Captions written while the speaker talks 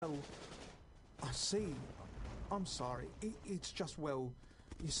I see. I'm sorry. It's just, well,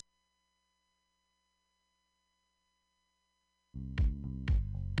 you see.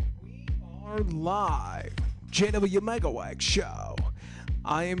 We are live. TheJWMegawegShow.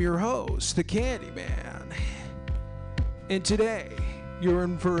 I am your host, the Candyman. And today, you're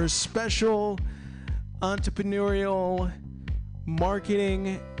in for a special entrepreneurial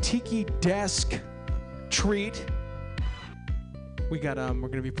marketing tiki desk treat. We're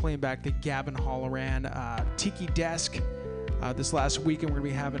gonna be playing back the Gavin Holloran Tiki Desk. This last weekend, we're gonna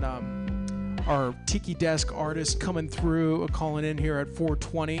be having our Tiki Desk artists coming through, calling in here at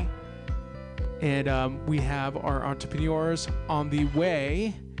 4:20, and we have our entrepreneurs on the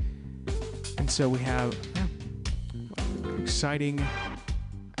way, and so we have exciting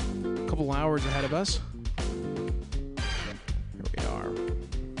couple hours ahead of us. Here we are.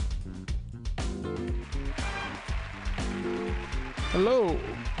 Hello. I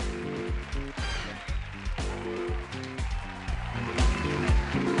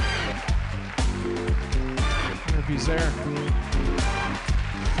wonder if he's there.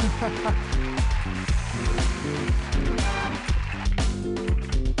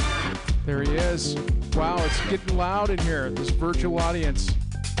 There he is. Wow, it's getting loud in here, this virtual audience.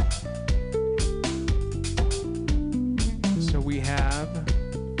 So we have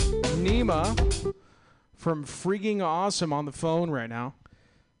Nima from Freaking Awesome on the phone right now.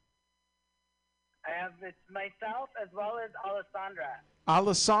 It's myself as well as Alessandra.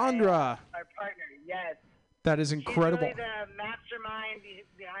 Alessandra. Our partner, yes. That is incredible. She's really the mastermind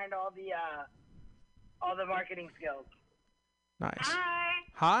behind all the marketing skills. Nice. Hi.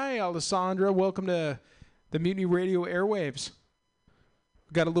 Hi, Alessandra. Welcome to the Mutiny Radio airwaves.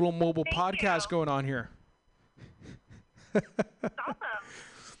 We've got a little mobile podcast going on here. Awesome.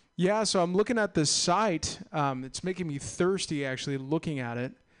 Yeah, so I'm looking at the site. It's making me thirsty, actually, looking at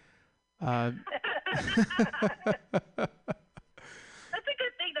it. That's a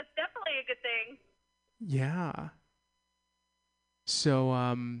good thing. That's definitely a good thing. Yeah. So,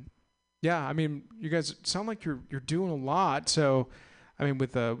 yeah, I mean, you guys sound like you're doing a lot. So, I mean,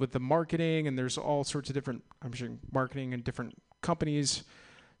 with the marketing, and there's all sorts of different, I'm sure, marketing in different companies.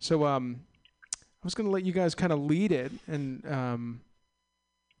 So, I was going to let you guys kind of lead it, and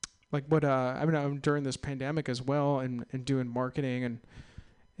like what I mean, I'm during this pandemic as well, and doing marketing,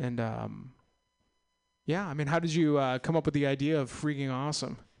 and yeah, I mean, how did you come up with the idea of Freaking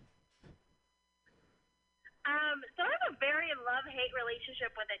Awesome? So I have a very love-hate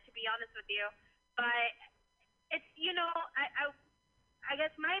relationship with it, to be honest with you. But it's, I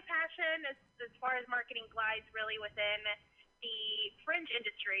guess my passion is, as far as marketing lies, really within the fringe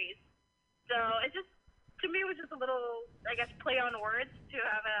industries. So it just, to me, it was just a little, I guess, play on words to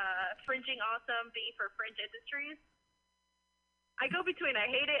have a Fringing Awesome be for fringe industries. I go between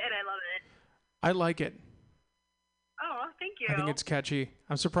I hate it and I love it. I like it. Oh, thank you. I think it's catchy.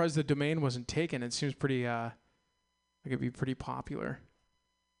 I'm surprised the domain wasn't taken. It seems pretty, like it'd be pretty popular.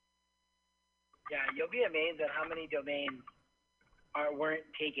 Yeah, you'll be amazed at how many domains weren't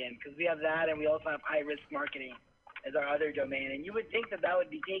taken, because we have that, and we also have High Risk Marketing as our other domain. And you would think that would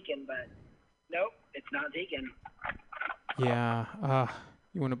be taken, but nope, it's not taken. Yeah,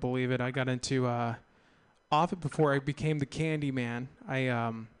 you wouldn't believe it. I got into Office before I became the Candyman.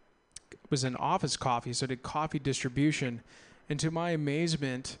 I was in Office Coffee, so I did coffee distribution. And to my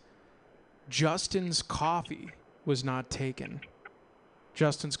amazement, Justin's Coffee was not taken.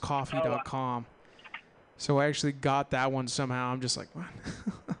 JustinsCoffee.com. So I actually got that one somehow. I'm just like, what?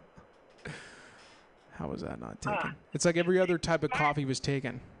 How was that not taken? It's like every other type of coffee was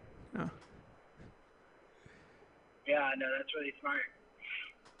taken. Yeah. Yeah, no, that's really smart.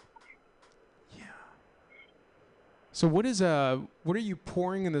 Yeah. So what are you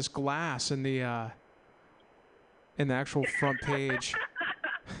pouring in this glass in the actual front page?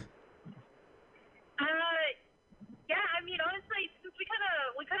 Yeah, I mean, honestly, since we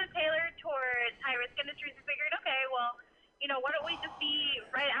kind of tailored towards high risk industries, we figured, okay, well, why don't we just be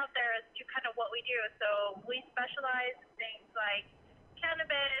right out there as to kind of what we do? So we specialize in things like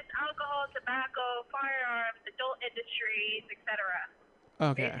cannabis, alcohol, tobacco, firearms, adult industries, etc.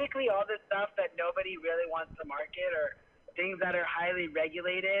 Okay. Basically, all the stuff that nobody really wants to market, or things that are highly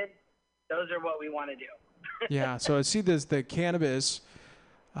regulated, those are what we want to do. Yeah, so I see the cannabis,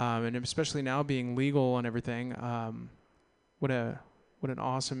 and especially now being legal and everything. What an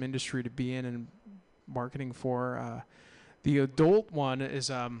awesome industry to be in and marketing for. The adult one is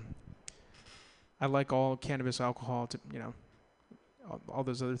I like all cannabis, alcohol, all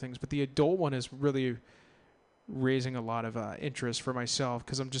those other things, but the adult one is really raising a lot of interest for myself,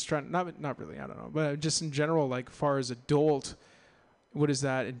 because I'm just trying, not really, I don't know, but just in general, like far as adult, what does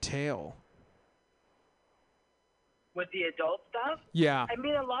that entail? with the adult stuff. Yeah. I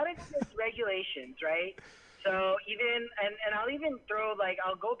mean, a lot of it's regulations, right? So even, and I'll even throw, like,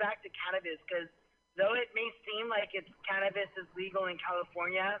 I'll go back to cannabis, because though it may seem like cannabis is legal in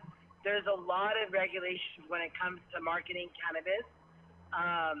California, there's a lot of regulations when it comes to marketing cannabis.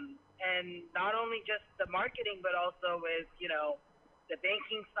 And not only just the marketing, but also with, the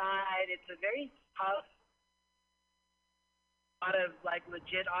banking side. It's a very tough, lot of like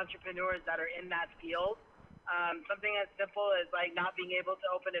legit entrepreneurs that are in that field. Something as simple as like not being able to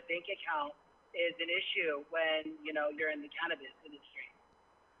open a bank account is an issue when you're in the cannabis industry.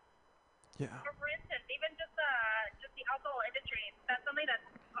 Yeah. For instance, even just the alcohol industry, that's something that's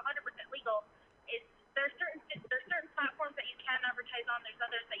 100% legal. Is there's certain platforms that you can advertise on. There's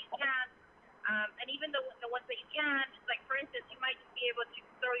others that you can't. And even the ones that you can, like for instance, you might just be able to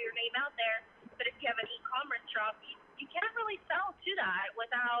throw your name out there. But if you have an e-commerce shop, you can't really sell to that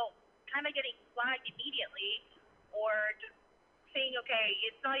without kind of getting flagged immediately, or just saying, okay,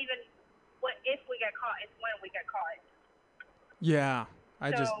 it's not even what if we get caught, it's when we get caught. Yeah.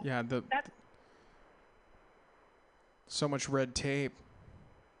 So so much red tape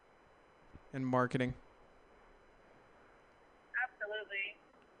in marketing. Absolutely.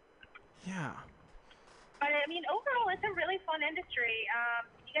 Yeah. But I mean, overall, it's a really fun industry.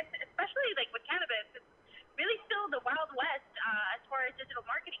 You get especially like with cannabis, it's really still the Wild West as far as digital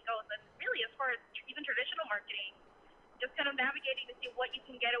marketing goes, and really as far as even traditional marketing. Just kind of navigating to see what you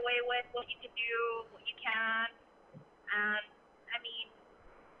can get away with, what you can do, what you can. And I mean,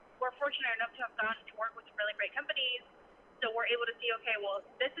 we're fortunate enough to have gotten to work with some really great companies, so we're able to see, okay, well,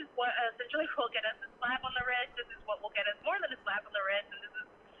 this is what essentially will get us a slap on the wrist. This is what will get us more than a slap on the wrist, and this is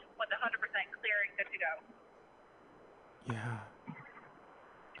what's 100% clear and good to go. Yeah.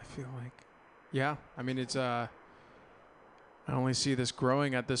 I feel like. Yeah. I mean, it's I only see this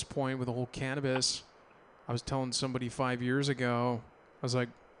growing at this point with the whole cannabis. I was telling somebody 5 years ago, I was like,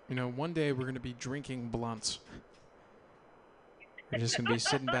 one day we're going to be drinking blunts. We're just going to be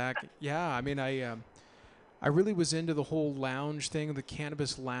sitting back. Yeah, I mean, I really was into the whole lounge thing, the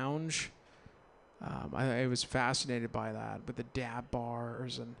cannabis lounge. I was fascinated by that, with the dab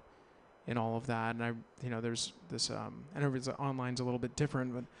bars and all of that. And there's this, I know online's a little bit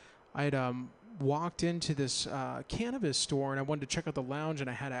different, but I had walked into this cannabis store, and I wanted to check out the lounge, and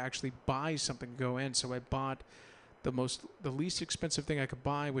I had to actually buy something to go in. So I bought the least expensive thing I could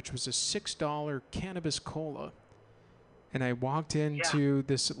buy, which was a $6 cannabis cola. And I walked into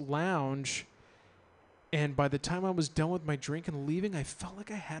this lounge, and by the time I was done with my drink and leaving, I felt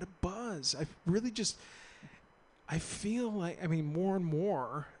like I had a buzz. I really I feel like, I mean, more and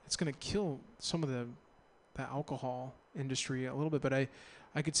more, it's going to kill some of the alcohol industry a little bit, but I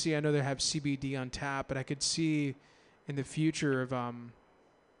could see, I know they have CBD on tap, but I could see in the future of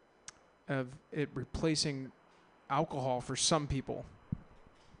it replacing alcohol for some people.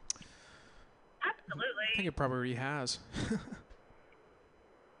 Absolutely. I think it probably already has.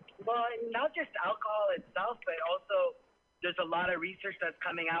 Well, not just alcohol itself, but also there's a lot of research that's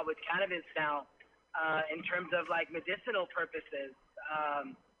coming out with cannabis now in terms of like medicinal purposes.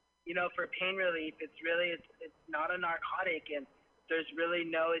 For pain relief, it's not a narcotic, and there's really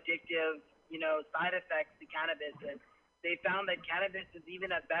no addictive, side effects to cannabis. And they found that cannabis is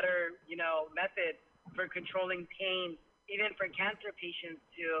even a better, method for controlling pain, even for cancer patients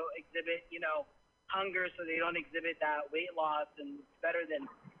to exhibit, hunger, so they don't exhibit that weight loss, and it's better than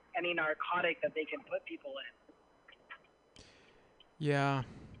any narcotic that they can put people in. Yeah.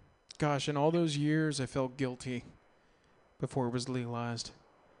 Gosh, in all those years, I felt guilty before it was legalized.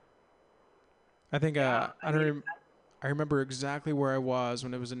 I think I remember exactly where I was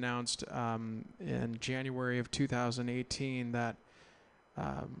when it was announced in January of 2018 that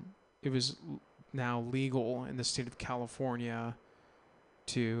it was now legal in the state of California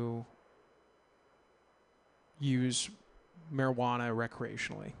to use marijuana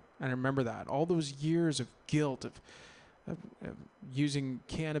recreationally. And I remember that. All those years of guilt of using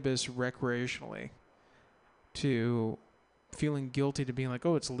cannabis recreationally, to feeling guilty, to being like,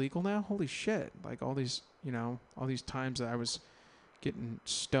 oh, it's legal now? Holy shit. Like all these times that I was getting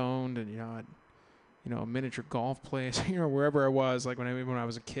stoned and, at, a miniature golf place, wherever I was, like when I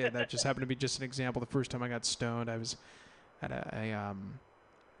was a kid. That just happened to be just an example. The first time I got stoned, I was at a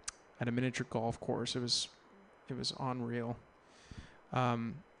miniature golf course. It was unreal.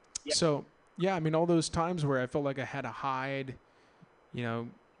 So yeah, I mean, all those times where I felt like I had to hide,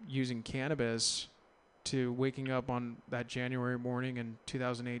 using cannabis, to waking up on that January morning in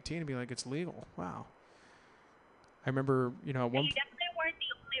 2018 and be like, it's legal. Wow. I remember, You definitely weren't the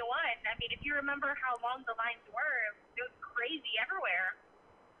only one. I mean, if you remember how long the lines were, it was crazy everywhere.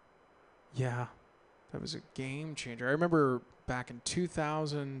 Yeah. that was a game changer. I remember back in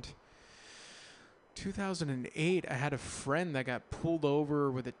 2008, I had a friend that got pulled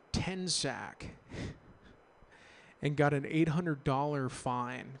over with a 10 sack and got an $800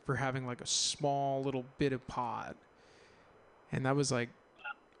 fine for having like a small little bit of pot. And that was like,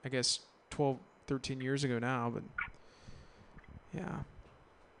 I guess 12, 13 years ago now, but yeah.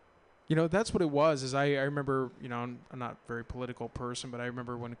 You know, that's what it was, is I remember, you know, I'm not a very political person, but I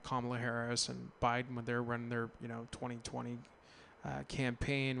remember when Kamala Harris and Biden, when they were running their, 2020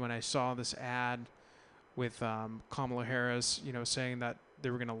 campaign, when I saw this ad with Kamala Harris, saying that they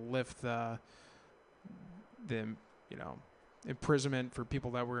were going to lift the imprisonment for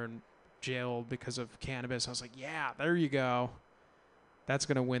people that were in jail because of cannabis. I was like, yeah, there you go. That's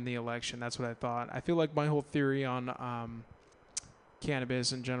going to win the election. That's what I thought. I feel like my whole theory on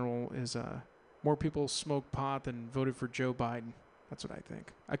cannabis in general is more people smoke pot than voted for Joe Biden. That's what I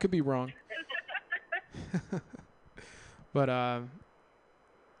think. I could be wrong. But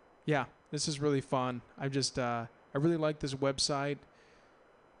yeah, this is really fun. I really like this website.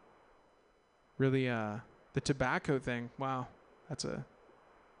 Really, the tobacco thing. Wow, that's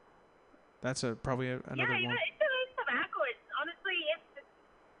probably another one. Yeah, it's tobacco. It's honestly,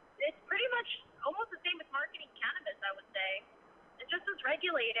 it's pretty much almost the same as marketing cannabis, I would say. It's just as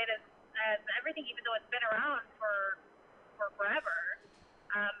regulated as everything, even though it's been around for forever.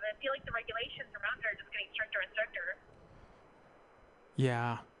 I feel like the regulations around it are just getting stricter and stricter.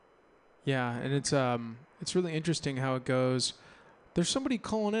 Yeah, and it's really interesting how it goes. There's somebody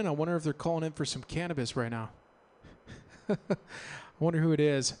calling in. I wonder if they're calling in for some cannabis right now. I wonder who it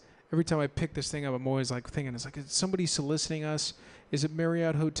is. Every time I pick this thing up, I'm always like thinking, it's like, is somebody soliciting us? Is it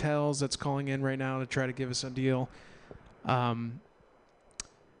Marriott Hotels that's calling in right now to try to give us a deal?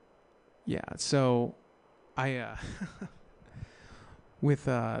 Yeah, so I with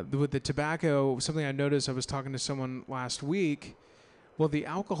the tobacco, something I noticed, I was talking to someone last week. Well, the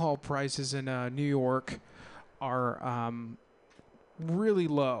alcohol prices in New York are really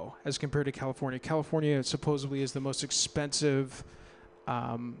low as compared to California. California supposedly is the most expensive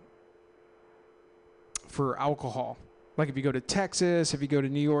for alcohol. Like if you go to Texas, if you go to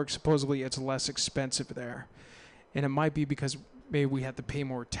New York, supposedly it's less expensive there. And it might be because maybe we have to pay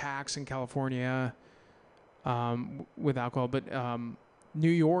more tax in California with alcohol. But New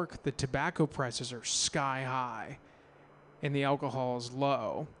York, the tobacco prices are sky high and the alcohol is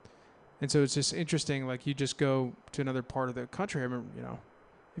low. And so it's just interesting, like you just go to another part of the country. I remember,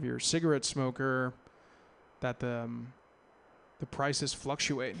 if you're a cigarette smoker, that the prices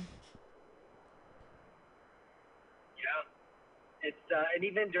fluctuate. Yeah. It's and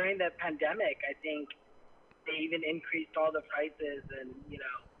even during the pandemic, I think they even increased all the prices, and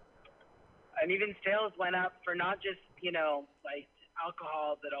and even sales went up for not just like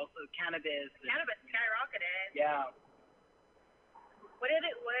alcohol, but also cannabis. Cannabis skyrocketed. Yeah. What did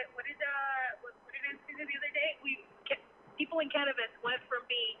it say the other day? People in cannabis went from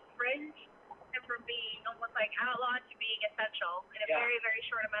being fringe and from being almost like outlawed to being essential in a very, very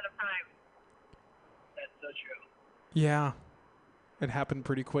short amount of time. That's so true. Yeah, it happened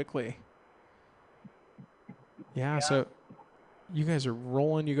pretty quickly. Yeah, so you guys are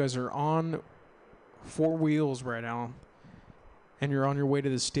rolling. You guys are on 4 wheels right now, and you're on your way to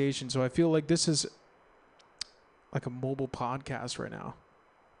the station. So I feel like this is like a mobile podcast right now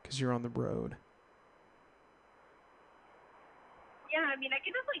because you're on the road. Yeah, I mean, I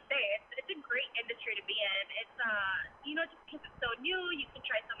can definitely say it's a great industry to be in. It's just because it's so new, you can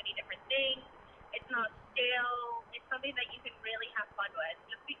try so many different things. It's not stale. It's something that you can really have fun with,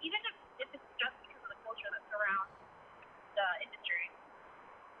 even if it's just because of the culture that surrounds the industry.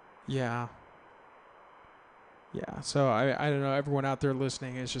 Yeah. So I don't know. Everyone out there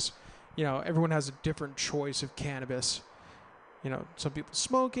listening is just, everyone has a different choice of cannabis. Some people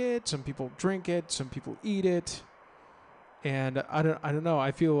smoke it, some people drink it, some people eat it. And I don't know.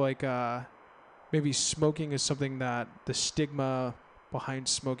 I feel like maybe smoking is something that the stigma behind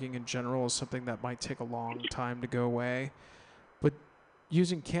smoking in general is something that might take a long time to go away. But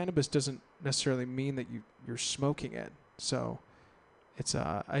using cannabis doesn't necessarily mean that you're smoking it. So it's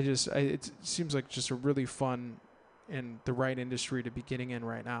it seems like just a really fun and the right industry to be getting in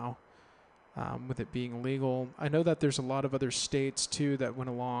right now. With it being legal, I know that there's a lot of other states too that went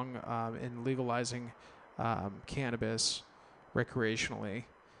along in legalizing cannabis recreationally,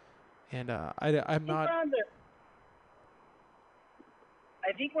 and I'm not.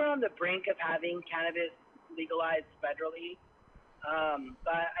 I think we're on the brink of having cannabis legalized federally,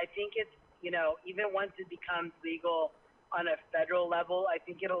 but I think it's even once it becomes legal on a federal level, I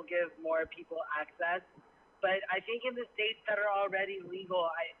think it'll give more people access. But I think in the states that are already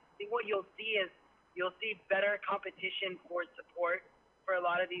legal, I think what you'll see is you'll see better competition for support for a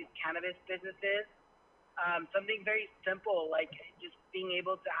lot of these cannabis businesses. Something very simple like just being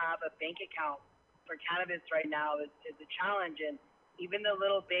able to have a bank account for cannabis right now is a challenge. And even the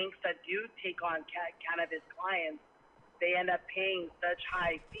little banks that do take on cannabis clients, they end up paying such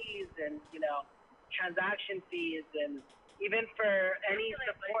high fees and, transaction fees, and even for any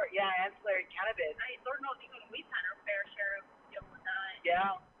support, ancillary cannabis. Lord knows even we've had our fair share of deal with that.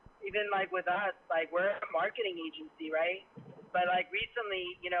 Yeah, even like with us, like we're a marketing agency, right? But like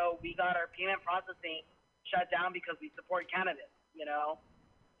recently, we got our payment processing shut down because we support cannabis,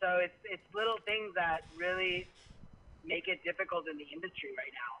 So it's little things that really make it difficult in the industry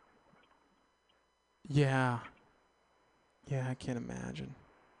right now. Yeah. Yeah, I can't imagine.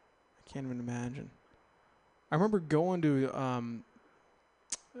 I can't even imagine. I remember going to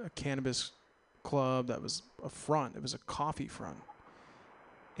a cannabis club that was a front. It was a coffee front.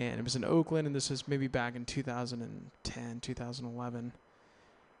 And it was in Oakland, and this is maybe back in 2010, 2011.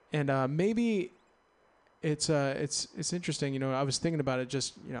 And maybe it's interesting. I was thinking about it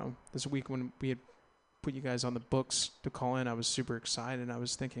just, this week when we had put you guys on the books to call in. I was super excited. I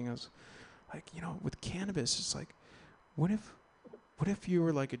was thinking, I was like, with cannabis, it's like, what if you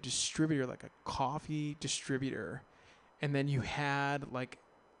were like a distributor, like a coffee distributor, and then you had like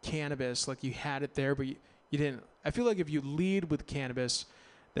cannabis, like you had it there, but you didn't. I feel like if you lead with cannabis,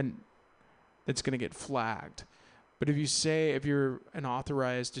 then that's going to get flagged. But if you're an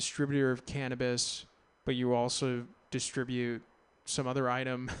authorized distributor of cannabis, but you also distribute some other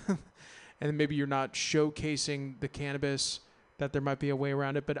item, and maybe you're not showcasing the cannabis, that there might be a way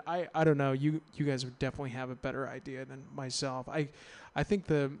around it. But I don't know. You guys would definitely have a better idea than myself. I think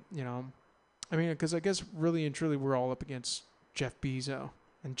because I guess really and truly we're all up against Jeff Bezos.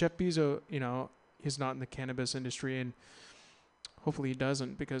 And Jeff Bezos, he's not in the cannabis industry, and hopefully he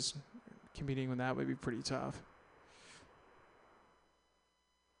doesn't, because competing with that would be pretty tough.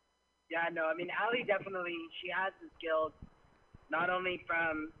 Yeah, no, I mean, Allie definitely, she has the skills, not only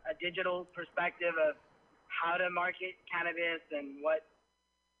from a digital perspective of how to market cannabis and what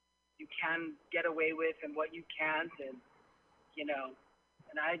you can get away with and what you can't, and,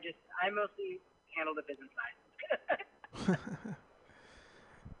 and I mostly handle the business side.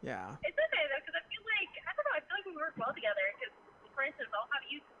 Yeah. It's okay, though, because I feel like we work well together, because, for instance, I'll have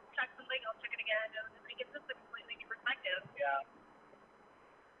you check something, I'll check it again, and it gives us a completely new perspective. Yeah.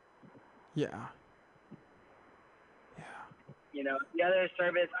 Yeah. The other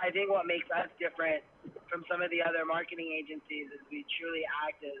service, I think what makes us different from some of the other marketing agencies is we truly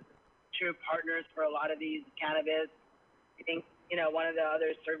act as true partners for a lot of these cannabis. I think, one of the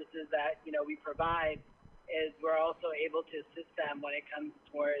other services that, we provide is we're also able to assist them when it comes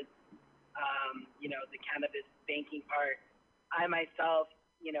towards, the cannabis banking part. I myself,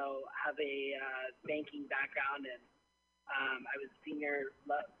 have a banking background, and I was senior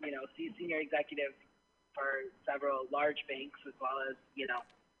executive for several large banks, as well as,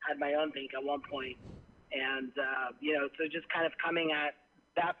 had my own bank at one point. And, so just kind of coming at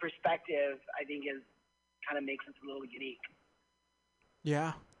that perspective, I think kind of makes us a little unique.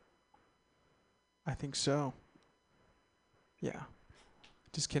 Yeah. I think so. Yeah.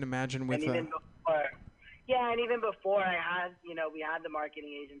 Just can't imagine with and even before I had, we had the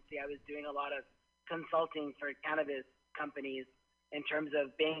marketing agency, I was doing a lot of consulting for cannabis companies in terms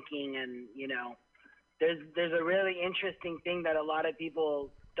of banking, and, there's a really interesting thing that a lot of people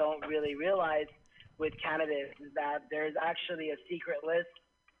don't really realize with cannabis, is that there's actually a secret list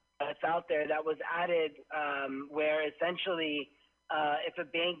that's out there that was added, where essentially, if a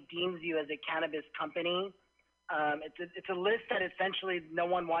bank deems you as a cannabis company, it's a list that essentially no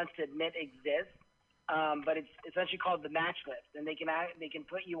one wants to admit exists, but it's essentially called the match list, and they can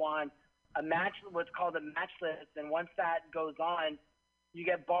put you on what's called a match list, and once that goes on, you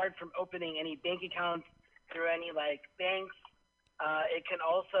get barred from opening any bank accounts through any banks. It can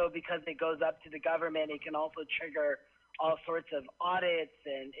also, because it goes up to the government, it can also trigger all sorts of audits,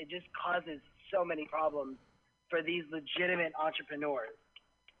 and it just causes so many problems for these legitimate entrepreneurs.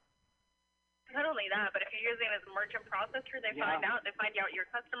 Not only that, but if you're using it as a merchant processor, they find out your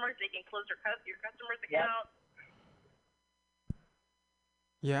customers, they can close your customers' account.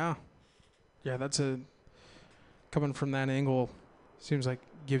 Yeah. Yeah, that's coming from that angle, seems like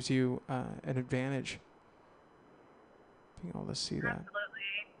gives you an advantage. Being able to see that.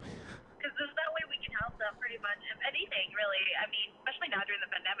 Absolutely. Because that way we can help them pretty much, if anything, really. I mean, especially now during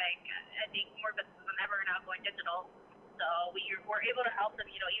the pandemic, I think more businesses than ever are now going digital. So we're able to help them,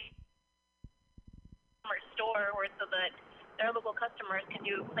 even store, or so that their local customers can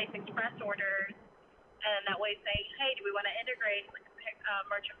place express orders, and that way say, hey, do we want to integrate like a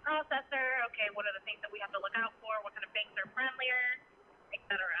merchant processor. Okay, what are the things that we have to look out for? What kind of banks are friendlier,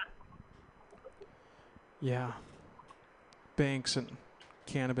 etc. Yeah. Banks and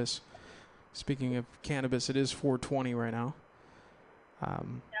cannabis. Speaking of cannabis, it is 420 right now. Yep.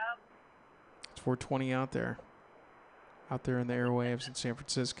 It's 420 out there in the airwaves in San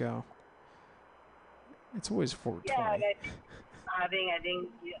Francisco. It's always 420. Yeah, and I think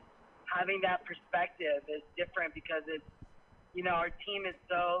having that perspective is different because it's, our team is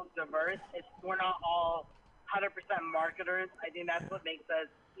so diverse. We're not all 100% marketers. I think that's what makes us,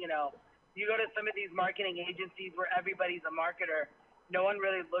 you go to some of these marketing agencies where everybody's a marketer. No one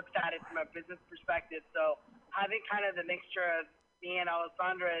really looks at it from a business perspective. So having kind of the mixture of me and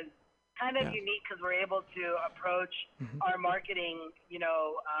Alessandra is kind of unique because we're able to approach our marketing,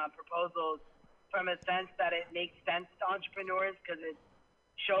 proposals from a sense that it makes sense to entrepreneurs because it's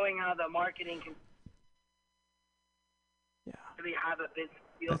showing how the marketing can really have a business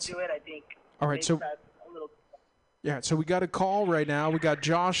feel to it. I think. All right, so a little. Yeah, so we got a call right now. We got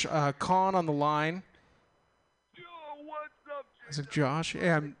Josh Kahn on the line. Yo, what's up, Is it Josh?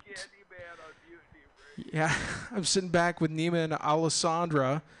 Yeah, I'm sitting back with Nima and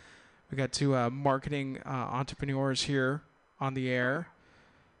Alessandra. We got two marketing entrepreneurs here on the air.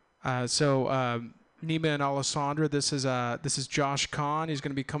 So Nima and Alessandra, this is Josh Kahn. He's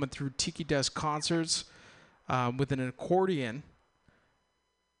going to be coming through Tiki Desk concerts with an accordion,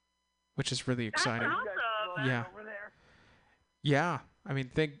 which is really exciting. That's awesome. Yeah. Yeah. I mean,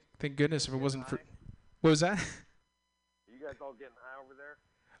 thank goodness if it wasn't for. What was that? You guys all getting high over there?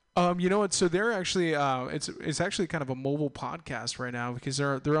 You know what? So they're actually it's actually kind of a mobile podcast right now because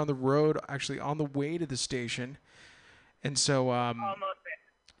they're on the road, actually on the way to the station, and so Almost there.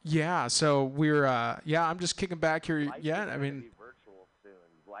 yeah. So we're I'm just kicking back here. Life Yeah, is I gonna mean, be virtual soon.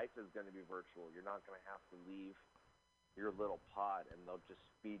 Life is going to be virtual. You're not going to have to leave your little pod, and they'll just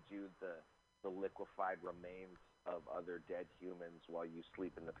feed you the liquefied remains of other dead humans while you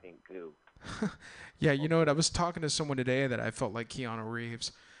sleep in the pink goo. yeah. You know what? I was talking to someone today that I felt like Keanu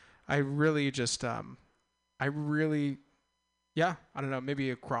Reeves. I really just I don't know, maybe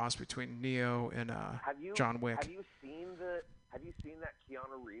a cross between Neo and John Wick. Have you seen that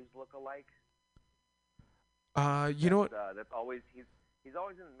Keanu Reeves look-alike? You know what? That's always he's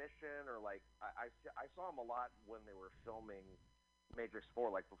always in Mission, or like I saw him a lot when they were filming Matrix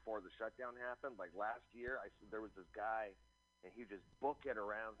 4, like before the shutdown happened. Like last year, there was this guy, and he would just book it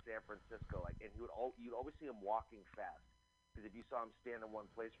around San Francisco, like, and you'd always see him walking fast. Because if you saw him stand in one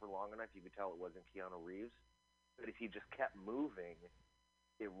place for long enough, you could tell it wasn't Keanu Reeves. But if he just kept moving,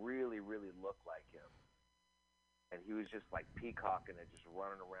 it really, really looked like him. And he was just like peacocking it, just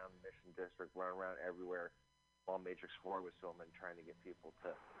running around the Mission District, running around everywhere while Matrix 4 was filming, trying to get people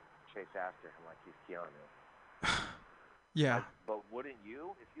to chase after him like he's Keanu. Yeah. But wouldn't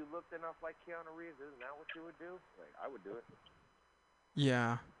you, if you looked enough like Keanu Reeves? Isn't that what you would do? Like, I would do it.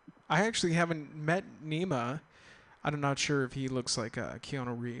 Yeah. I actually haven't met Nima. I'm not sure if he looks like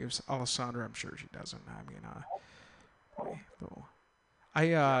Keanu Reeves. Alessandra, I'm sure she doesn't. I mean,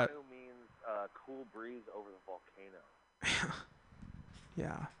 Keanu means cool breeze over the volcano.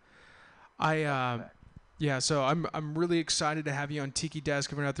 Yeah. Yeah, so I'm really excited to have you on Tiki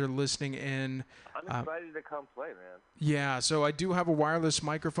Desk. Everyone out there listening in. I'm excited to come play, man. Yeah, so I do have a wireless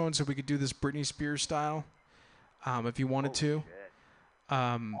microphone, so we could do this Britney Spears style, if you wanted to. Shit.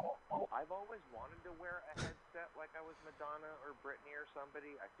 I've always wanted to wear a headset like I was Madonna or Britney or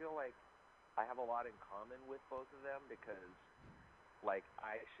somebody. I feel like I have a lot in common with both of them because, like,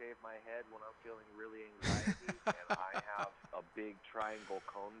 I shave my head when I'm feeling really anxiety, and I have a big triangle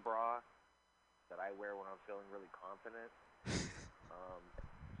cone bra that I wear when I'm feeling really confident.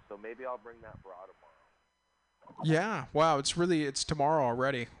 So maybe I'll bring that bra tomorrow. Yeah, wow, it's tomorrow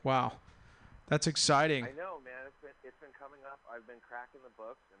already. Wow, that's exciting. I know, man. It's been coming up. I've been cracking the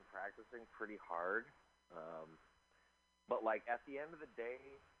books and practicing pretty hard. But like at the end of the day,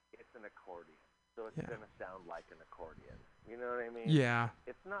 it's an accordion, so it's gonna sound like an accordion. You know what I mean? Yeah.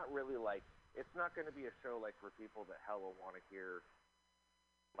 It's not really like it's not gonna be a show like for people that hella want to hear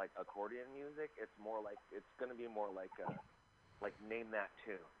like accordion music. It's more like it's gonna be more like name that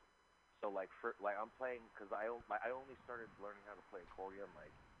tune. So like I'm playing because I only started learning how to play accordion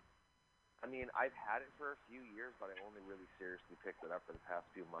I mean I've had it for a few years, but I only really seriously picked it up for the past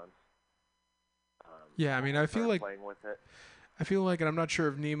few months. Yeah, I mean I feel like playing with it. I feel like, and I'm not sure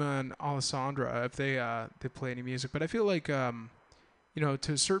if Nima and Alessandra if they play any music, but I feel like to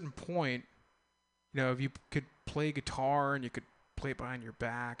a certain point, if you could play guitar and you could play it behind your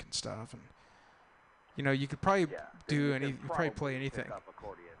back and stuff, and you could probably do any, you probably play anything. Pick up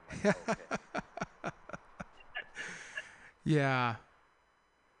accordion, like, okay. Yeah,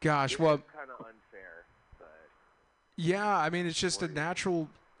 Gosh, It well, is kind of unfair, but yeah, I mean, it's just a natural.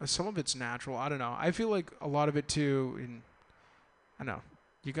 Some of it's natural. I don't know. I feel like a lot of it too. I don't know.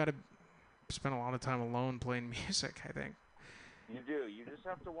 You got to spend a lot of time alone playing music, I think. you do. You just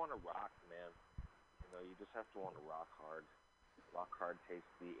have to want to rock, man. You know, you just have to want to rock hard. Rock hard, taste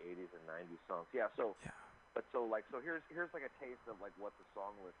the 80s and 90s songs. Yeah. So, Yeah. but so here's like a taste of like what the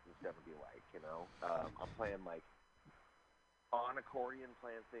song list is gonna be like. You know, I'm playing like on accordion,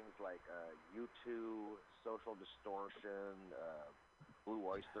 playing things like U2, Social Distortion, Blue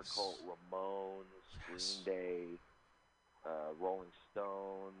Oyster Cult, Ramones, Green Day, Rolling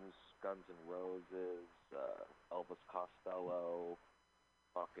Stones, Guns N' Roses, Elvis Costello,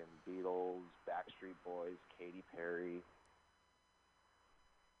 fucking Beatles, Backstreet Boys, Katy Perry.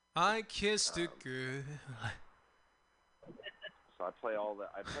 I kissed a girl. So I play all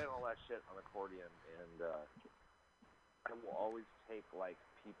that. I play all that shit on accordion, and I will always take like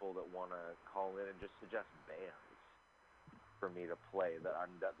people that want to call in and just suggest bands for me to play that I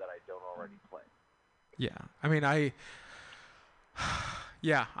don't already play. Yeah, I mean,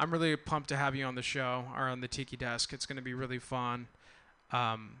 I'm really pumped to have you on the show or on the Tiki Desk. It's going to be really fun.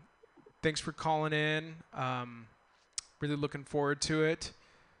 Thanks for calling in. Really looking forward to it.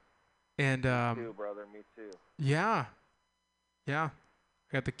 And Me too, brother. Me too. yeah. I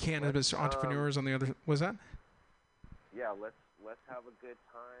got the cannabis entrepreneurs on the other. Was that? Yeah, let's have a good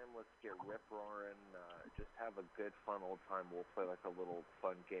time. Let's get rip roaring. Just have a good, fun old time. We'll play like a little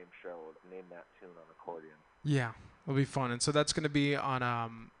fun game show. Name that tune on accordion. Yeah, it'll be fun. And so that's going to be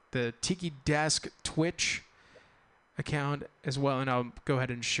on the Tiki Desk Twitch account as well. And I'll go ahead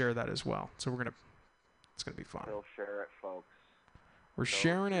and share that as well. So it's going to be fun. Still share it, folks. We're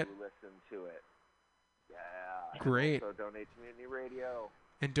sharing it. Listen to it. Yeah. Great. And also donate to Mutiny Radio.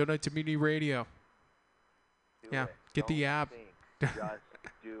 And donate to Mutiny Radio. Do yeah, it. Get Don't the app. Just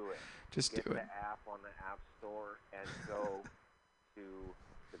do it. Just Get do it. the app on the App Store and go to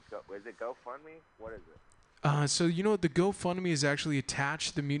is it GoFundMe? What is it? So you know what? The GoFundMe is actually attached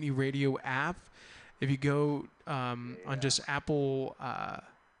to the Mutiny Radio app. If you go on just Apple,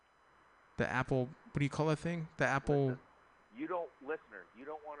 the Apple, what do you call that thing? The Apple. Listener, you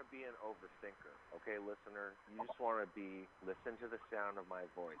don't want to be an overthinker, okay, listener? You just want to listen to the sound of my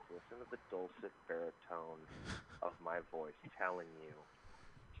voice. Listen to the dulcet baritone of my voice telling you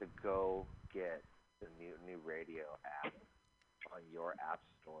to go get the Mutiny Radio app on your app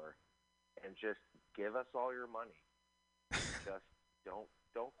store and just give us all your money. Just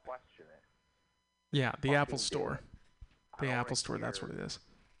don't question it. Yeah, the Fucking Apple Store. The Apple Store, hear, that's what it is.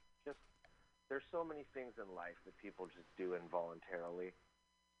 There's so many things in life that people just do involuntarily.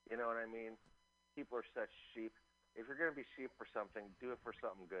 You know what I mean? People are such sheep. If you're going to be sheep for something, do it for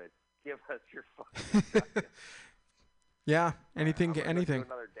something good. Give us your fucking second. Yeah, anything. Do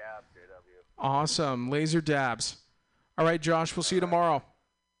another dab, JW. Awesome. Laser dabs. All right, Josh, we'll see you tomorrow.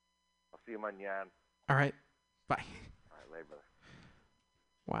 I'll see you, manyan. All right. Bye. All right, later, brother.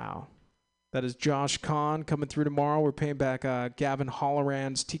 Wow. That is Josh Kahn coming through tomorrow. We're paying back Gavin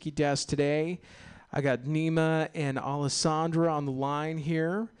Holloran's Tiki Desk today. I got Nima and Alessandra on the line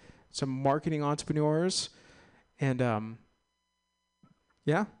here, some marketing entrepreneurs. And,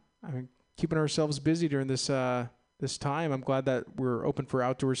 keeping ourselves busy during this this time. I'm glad that we're open for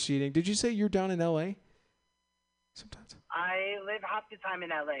outdoor seating. Did you say you're down in L.A.? Sometimes. I live half the time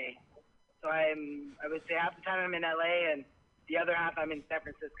in L.A. So I would say half the time I'm in L.A. and the other half I'm in San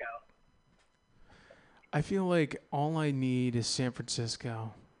Francisco. I feel like all I need is San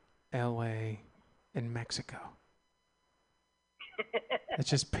Francisco, L.A., and Mexico. It's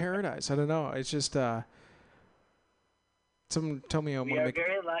just paradise. I don't know. It's just someone tell me I want to make. We are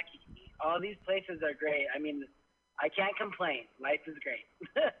very lucky. All these places are great. I mean, I can't complain. Life is great.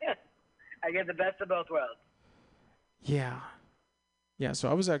 I get the best of both worlds. Yeah. So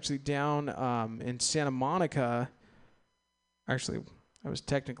I was actually down in Santa Monica. Actually, I was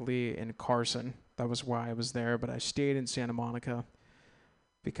technically in Carson. That was why I was there, but I stayed in Santa Monica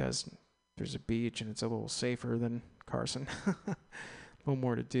because there's a beach and it's a little safer than Carson. A little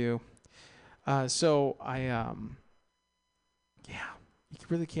more to do. So I, you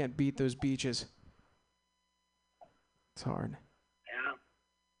really can't beat those beaches. It's hard. Yeah.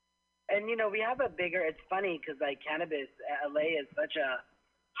 And, we have it's funny because, like, cannabis, LA is such a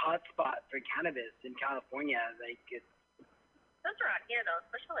hot spot for cannabis in California. Like, it's. Those are out here, though,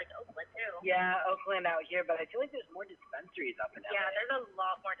 especially like Oakland, too. Yeah, Oakland out here, but I feel like there's more dispensaries up in LA. Yeah, there's a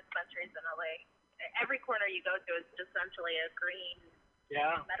lot more dispensaries in LA. Every corner you go to is essentially a green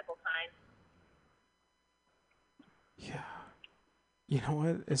medical sign. Yeah. You know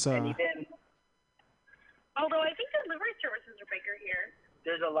what? It's And even, although I think delivery services are bigger here.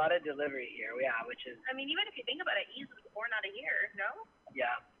 there's a lot of delivery here. Yeah, which is I mean, even if you think about it, Ease was born out of here, no?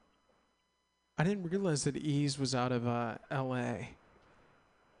 yeah. I didn't realize that Ease was out of L.A.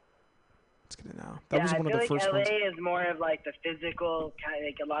 Let's get it now. That was I one of feel the like first LA ones. is more of like the physical kind.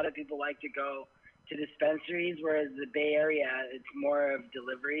 Like a lot of people like to go to dispensaries, whereas the Bay Area it's more of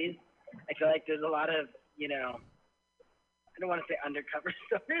deliveries. I feel like there's a lot of I don't want to say undercover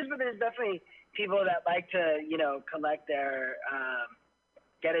stores, but there's definitely people that like to collect their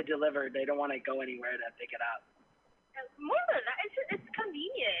get it delivered. They don't want to go anywhere to pick it up. More than that, it's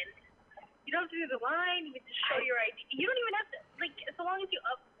convenient. You don't have to do the line. You get to show your ID. You don't even have to so long as you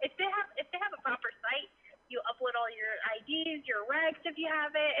if they have a proper site, you upload all your IDs, your recs if you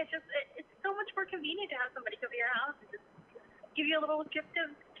have it. It's so much more convenient to have somebody come to your house and just give you a little gift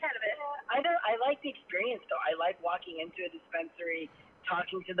of cannabis. I like the experience though. I like walking into a dispensary,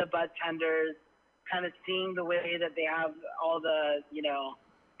 talking to the bud tenders, kind of seeing the way that they have all the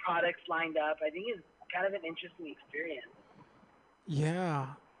products lined up. I think it's kind of an interesting experience.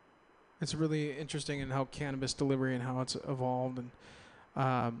 Yeah. It's really interesting in how cannabis delivery and how it's evolved. And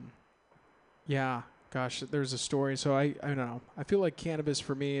yeah, gosh, there's a story. So I don't know. I feel like cannabis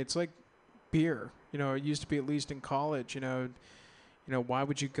for me, it's like beer. It used to be, at least in college, why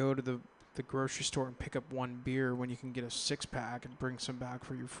would you go to the grocery store and pick up one beer when you can get a 6-pack and bring some back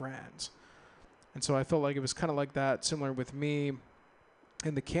for your friends? And so I felt like it was kind of like that, similar with me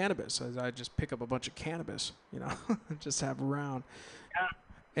and the cannabis. As I just pick up a bunch of cannabis, just have around. Yeah.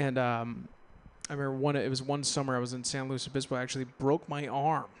 And I remember it was one summer I was in San Luis Obispo. I actually broke my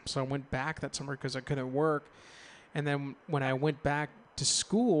arm. So I went back that summer because I couldn't work. And then when I went back to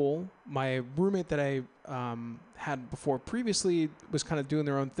school, my roommate that I had before previously was kind of doing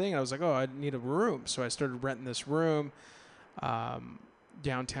their own thing. I was like, oh, I need a room. So I started renting this room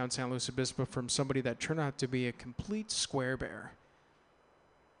downtown San Luis Obispo from somebody that turned out to be a complete square bear.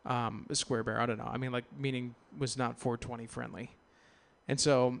 A square bear, I don't know. I mean, meaning was not 420 friendly. And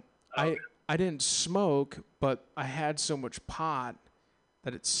so I didn't smoke, but I had so much pot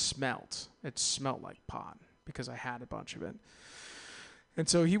that it smelt. It smelled like pot because I had a bunch of it. And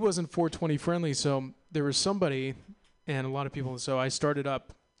so he wasn't 420 friendly, so there was somebody and a lot of people. So I started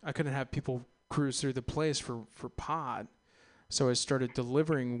up. I couldn't have people cruise through the place for pot, so I started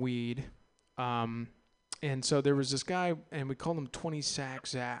delivering weed. And so there was this guy, and we called him 20-sack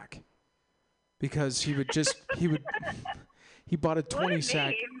Zach because he bought a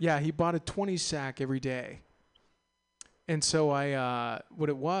 20-sack. Yeah, he bought a 20-sack every day. And so what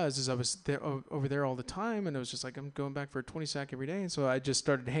it was is I was there over there all the time, and it was just like, I'm going back for a 20-sack every day. And so I just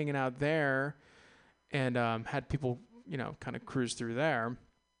started hanging out there and had people, kind of cruise through there.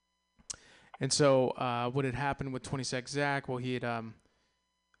 And so what had happened with 20-sack Zach, well, he had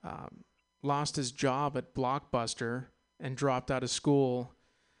lost his job at Blockbuster and dropped out of school.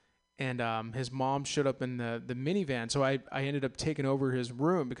 And his mom showed up in the minivan. So I ended up taking over his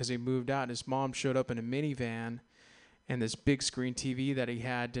room because he moved out. And his mom showed up in a minivan. And this big screen TV that he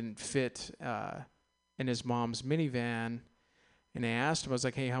had didn't fit in his mom's minivan. And I asked him, I was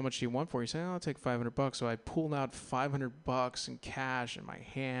like, hey, how much do you want for it? He said, I'll take $500. So I pulled out $500 in cash in my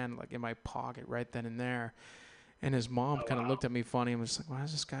hand, like in my pocket right then and there. And his mom kind of looked at me funny and was like, why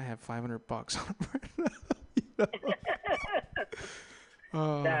does this guy have $500 on him right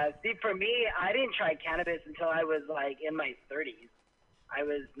now? See, for me, I didn't try cannabis until I was in my 30s. I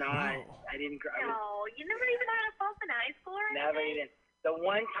was not. Wow. I didn't. No, you never even had a puff in high school or anything? Never even. The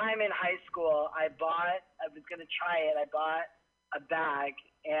one time in high school, I was gonna try it. I bought a bag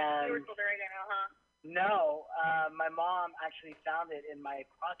and. You were still oregano, huh? No, my mom actually found it in my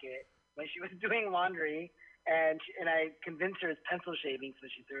pocket when she was doing laundry, and I convinced her it's pencil shaving, so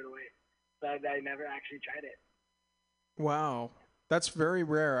she threw it away. So I never actually tried it. Wow. That's very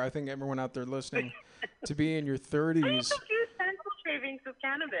rare. I think everyone out there listening to be in your 30s. I confused pencil shavings with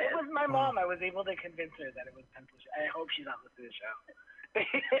cannabis. It was my mom. I was able to convince her that it was pencil shaving. I hope she's not listening to the show.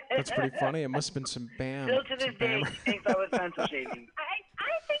 That's pretty funny. It must have been some BAM. Still to this day, she thinks I was pencil shaving.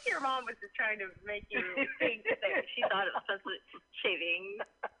 I think your mom was just trying to make you think that she thought it was pencil shaving.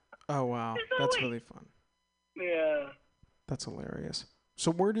 Oh, wow. That's really fun. Yeah. That's hilarious.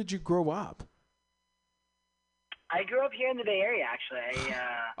 So where did you grow up? I grew up here in the Bay Area, actually.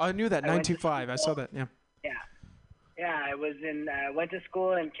 I knew that, 925. I saw that, yeah. Yeah. Yeah, I went to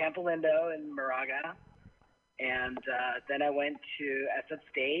school in Campo Lindo in Moraga, and then I went to SF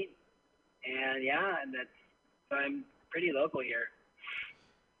State, and so I'm pretty local here.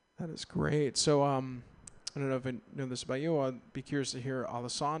 That is great. So I don't know if I know this about you. I'd be curious to hear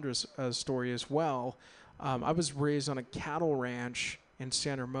Alessandra's story as well. I was raised on a cattle ranch in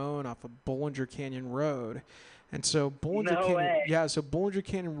San Ramon off of Bollinger Canyon Road. And so Bollinger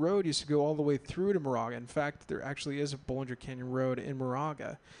Canyon Road used to go all the way through to Moraga. In fact, there actually is a Bollinger Canyon Road in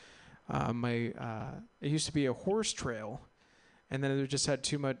Moraga. It used to be a horse trail, and then it just had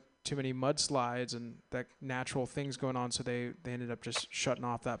too many mudslides and that natural things going on, so they ended up just shutting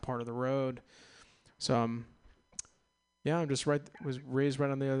off that part of the road. So I'm just was raised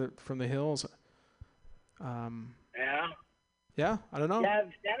right on the other from the hills. Yeah, I don't know. Yeah,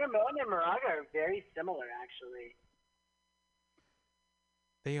 San Ramon and Moraga are very similar, actually.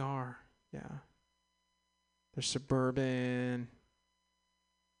 They are, yeah. They're suburban.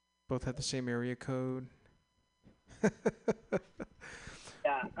 Both have the same area code.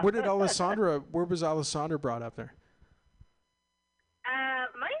 Yeah. Where was Alessandra brought up there? I'm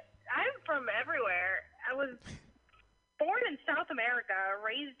from everywhere. I was born in South America,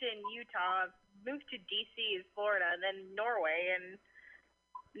 raised in Utah, moved to D.C., Florida, and then Norway, and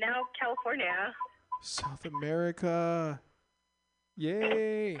now California. South America.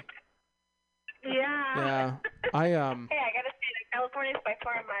 Yay. Yeah. Yeah. Hey, I gotta say that California is by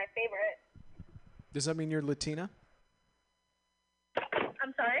far my favorite. Does that mean you're Latina?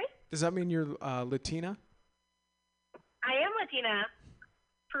 I'm sorry? Does that mean you're Latina? I am Latina.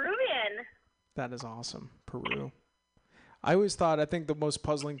 Peruvian. That is awesome. Peru. I think the most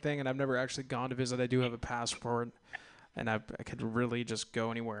puzzling thing, and I've never actually gone to visit, I do have a passport, and I could really just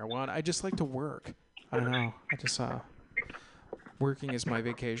go anywhere I want. I just like to work. I don't know. Working is my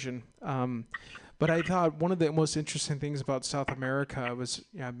vacation. But I thought one of the most interesting things about South America was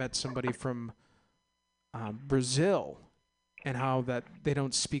I met somebody from Brazil, and how that they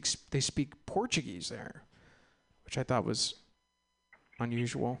speak Portuguese there, which I thought was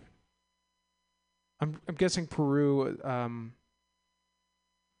unusual. I'm guessing Peru.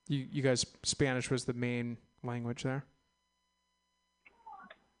 You guys, Spanish was the main language there.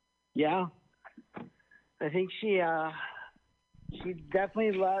 Yeah, I think she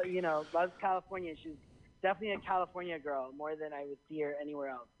definitely loves California. She's definitely a California girl, more than I would see her anywhere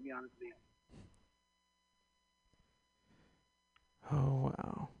else, to be honest with you. Oh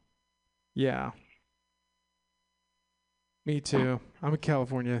wow, yeah. Me too. I'm a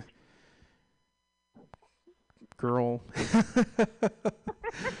California girl. I gotta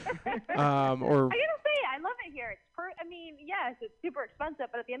say, I love it here. Yes, it's super expensive,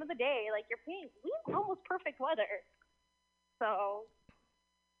 but at the end of the day, like, we have almost perfect weather. So,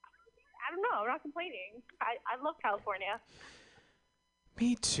 I don't know. I'm not complaining. I love California.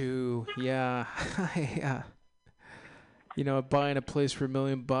 Me too. Yeah. Buying a place for $1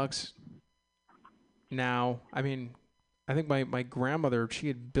 million now. I think my grandmother, she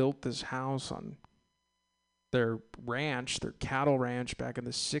had built this house on their cattle ranch back in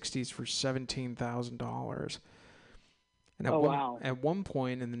the 60s for $17,000. And at one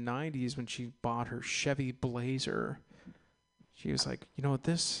point in the 90s, when she bought her Chevy Blazer, she was like,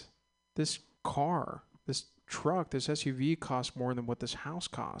 this car, this truck, this SUV costs more than what this house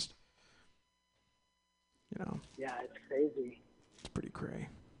cost. Yeah, it's crazy. It's pretty cray.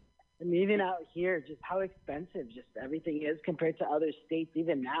 And even out here, just how expensive just everything is compared to other states,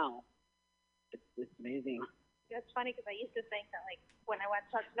 even now. It's amazing. It's funny because I used to think that, like, when I went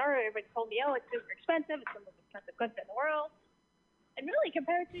to Sonora, everybody told me, it's super expensive. It's the most expensive country in the world. And really,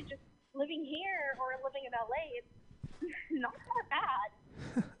 compared to just living here or living in LA, it's not that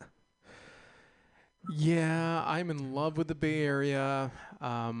bad. Yeah, I'm in love with the Bay Area.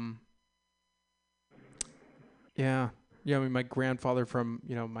 Yeah. My grandfather from,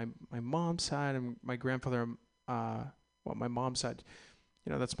 my mom's side, and my grandfather, my mom's side,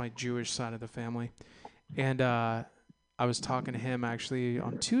 that's my Jewish side of the family. And I was talking to him actually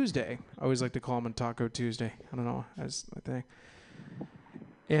on Tuesday. I always like to call him on Taco Tuesday. I don't know, that's my thing.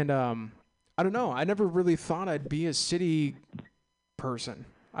 And I don't know. I never really thought I'd be a city person.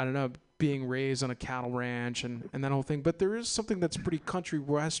 I don't know, being raised on a cattle ranch and that whole thing. But there is something that's pretty country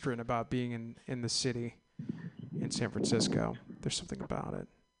western about being in the city in San Francisco. There's something about it.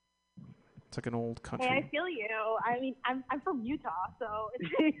 It's like an old country. Hey, I feel you. I'm from Utah, so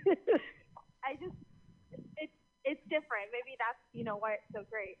it's different. Maybe that's why it's so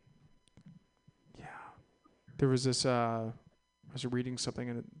great. Yeah, there was this. I was reading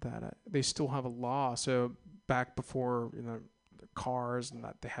something that they still have a law. So back before the cars and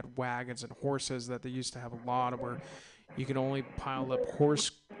that they had wagons and horses, that they used to have a law where you can only pile up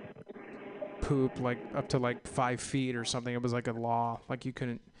horse poop like up to like 5 feet or something. It was like a law. Like you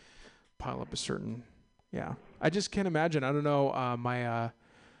couldn't pile up a certain. Yeah, I just can't imagine. I don't know.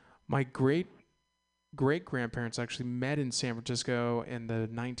 My great grandparents actually met in San Francisco in the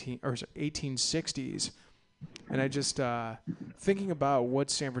 1860s, and I just thinking about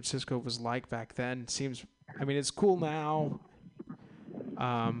what San Francisco was like back then seems I mean, it's cool now,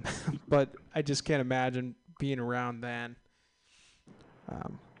 but I just can't imagine being around then.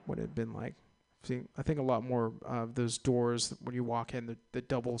 What it had been like. I think a lot more of those doors when you walk in, the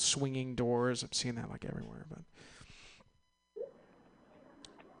double swinging doors. I'm seeing that like everywhere. But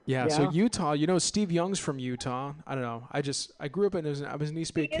yeah, so Utah, Steve Young's from Utah. I don't know. I grew up I was an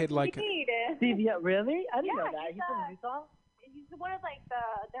East Bay kid. Like Steve Young, really? I didn't know that. He's from Utah? He's one of like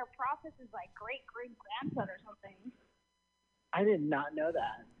their prophet's like great grandson or something. I did not know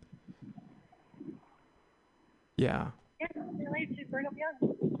that. Yeah. Yeah, related to Brigham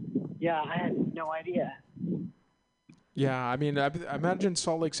Young. Yeah, I had no idea. Yeah, I mean, I imagine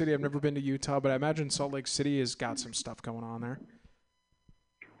Salt Lake City. I've never been to Utah, but I imagine Salt Lake City has got some stuff going on there.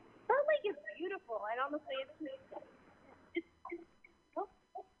 Salt Lake is beautiful. And honestly, it's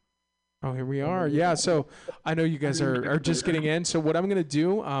Oh, here we are. Yeah, so I know you guys are just getting in. So what I'm going to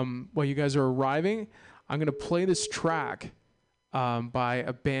do, while you guys are arriving, I'm going to play this track by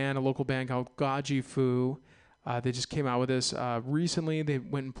a local band called Gaji Fu. They just came out with this recently. They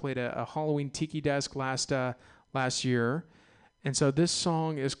went and played a Halloween Tiki Desk last year. And so this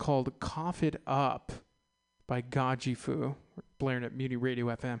song is called Cough It Up by Gaji Fu. We're blaring at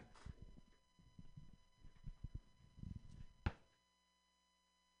MutinyRadio FM.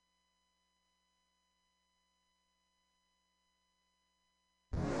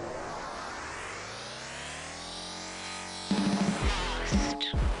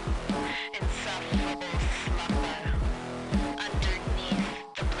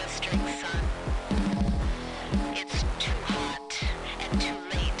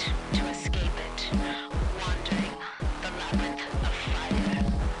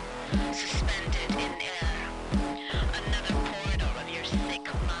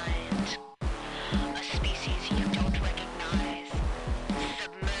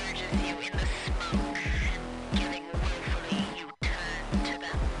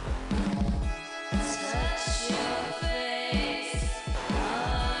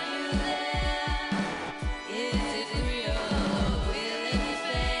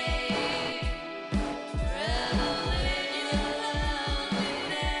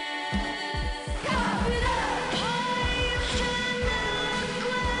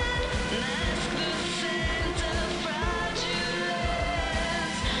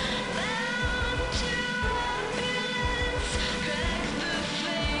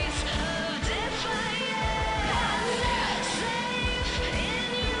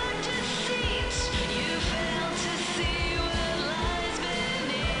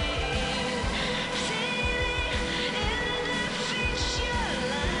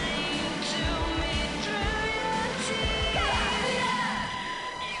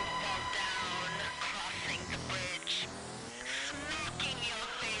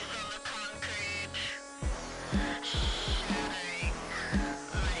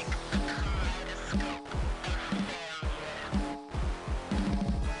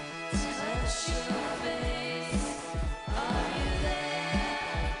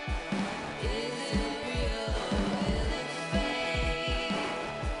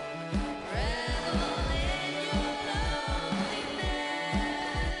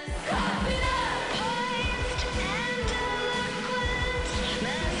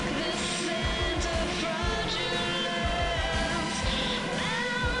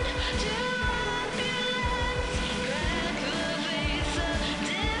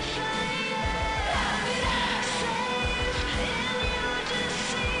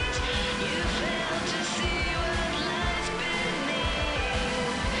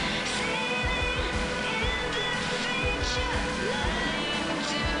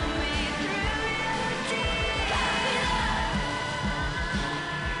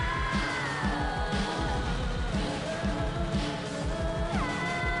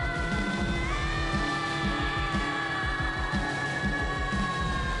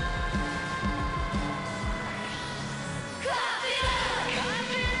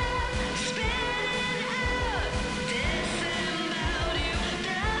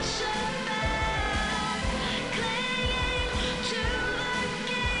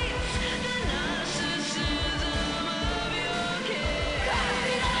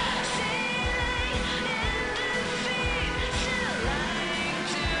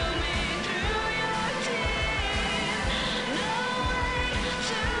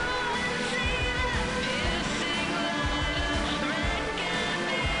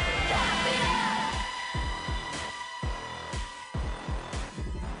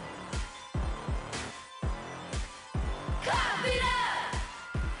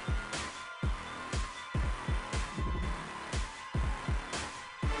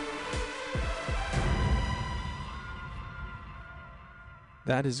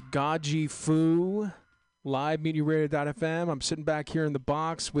 That is Gaji Fu, live MutinyRadio.fm. I'm sitting back here in the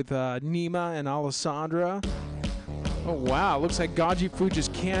box with Nima and Alessandra. Oh, wow. Looks like Gaji Fu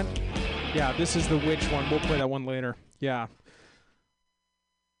just can't. Yeah, this is the witch one. We'll play that one later. Yeah.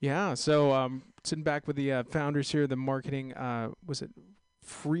 Yeah, so sitting back with the founders here, the marketing, was it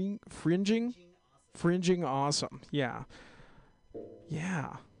Fringing? Fringing Awesome. Yeah.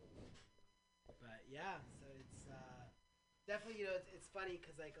 Yeah. But yeah, so it's definitely, you know, it's funny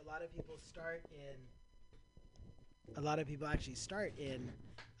because like a lot of people actually start in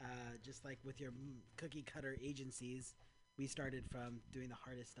just like with your cookie cutter agencies. We started from doing the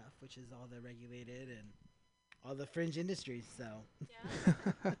hardest stuff, which is all the regulated and all the fringe industries. So yeah.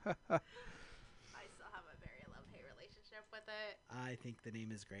 I still have a very love-hate relationship with it. I think the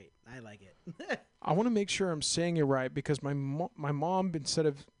name is great. I like it. I want to make sure I'm saying it right because my mom, instead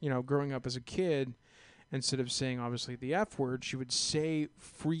of, growing up as a kid, instead of saying obviously the F word, she would say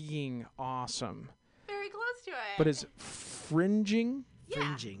freaking awesome. Very close to it. But it's fringing? Yeah.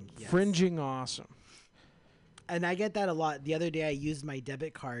 Fringing. Yes. Fringing awesome. And I get that a lot. The other day I used my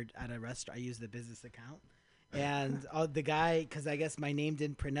debit card at a restaurant. I used the business account. And the guy, because I guess my name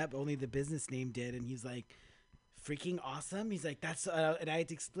didn't print up, only the business name did. And he's like, freaking awesome. He's like, that's, and I had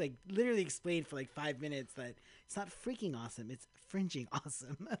to literally explain for like 5 minutes that it's not freaking awesome. It's fringing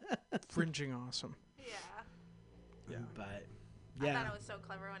awesome. Fringing awesome. Yeah. Yeah. But, I yeah. thought it was so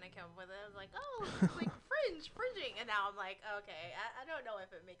clever when I came up with it. I was like, oh, it's like fringing. And now I'm like, okay, I don't know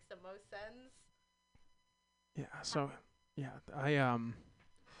if it makes the most sense. Yeah, so, yeah,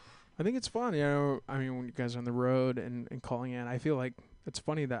 I think it's fun, when you guys are on the road and calling in. I feel like it's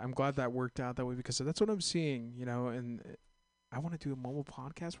funny that I'm glad that worked out that way because that's what I'm seeing, and I want to do a mobile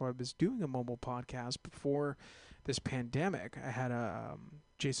podcast. Well, I was doing a mobile podcast before this pandemic. I had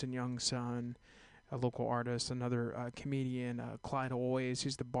Jason Young's son, a local artist, another comedian, Clyde Always.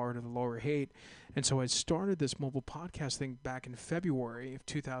 He's the bard of the Lower Haight. And so I started this mobile podcast thing back in February of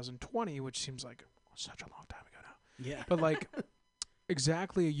 2020, which seems like such a long time ago now. Yeah. But like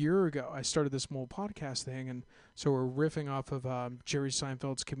exactly a year ago, I started this mobile podcast thing. And so we're riffing off of Jerry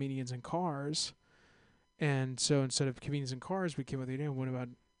Seinfeld's Comedians in Cars. And so instead of Comedians in Cars, we came with the idea, what about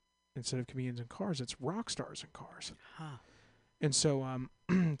instead of Comedians in Cars, it's Rock Stars in Cars. Huh. And so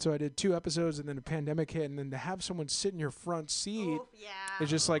so I did 2 episodes and then the pandemic hit. And then to have someone sit in your front seat is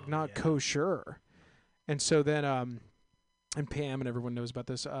just like not kosher. And so then and Pam and everyone knows about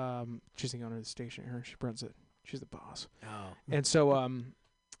this. She's the owner of the station here. She runs it. She's the boss. Oh. And so I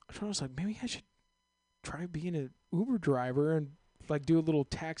was like, maybe I should try being an Uber driver and like do a little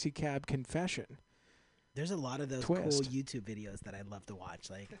taxi cab confession. There's a lot of those Twist. cool YouTube videos that I love to watch.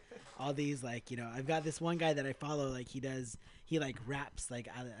 Like all these, like, I've got this one guy that I follow. Like he like raps like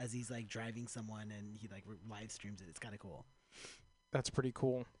as he's like driving someone and he like live streams it. It's kind of cool. That's pretty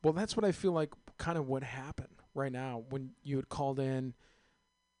cool. Well, that's what I feel like kind of what happened right now when you had called in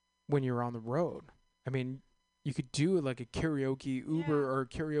when you were on the road. I mean, you could do like a karaoke Uber or a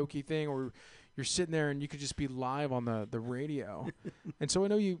karaoke thing, or you're sitting there and you could just be live on the radio. And so I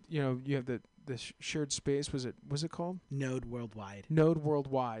know you have the shared space. Was it called? Node Worldwide. Node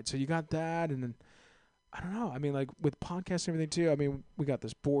Worldwide. So you got that, and then I don't know. I mean, like with podcasts and everything too. I mean, we got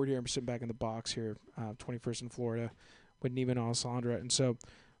this board here. I'm sitting back in the box here, 21st in Florida, with Nima and Alessandra. And so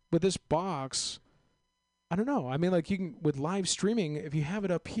with this box, I don't know. I mean, like you can with live streaming, if you have it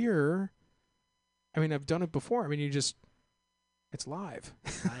up here. I mean, I've done it before. I mean, it's live.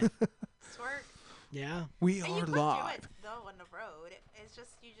 Smart. Yeah. We And are you could live. do it though on the road. It's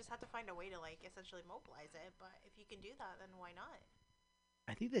just you just have to find a way to like essentially mobilize it. But if you can do that, then why not?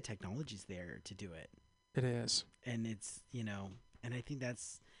 I think the technology's there to do it. It is. And it's, and I think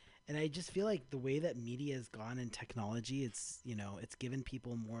and I just feel like the way that media has gone in technology, it's, it's given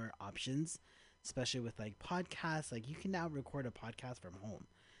people more options, especially with like podcasts. Like you can now record a podcast from home.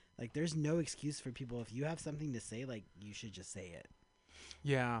 Like there's no excuse for people. If you have something to say, like you should just say it.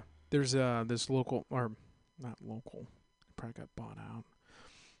 Yeah. There's this local, or not local, probably got bought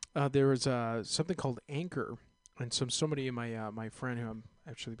out. There was something called Anchor, and somebody in my friend who I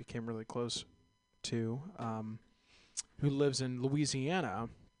actually became really close to, who lives in Louisiana,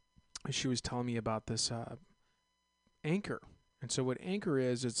 she was telling me about this Anchor. And so what Anchor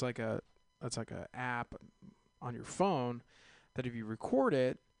is, it's like a app on your phone that if you record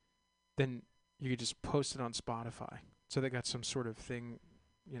it, then you could just post it on Spotify. So they got some sort of thing,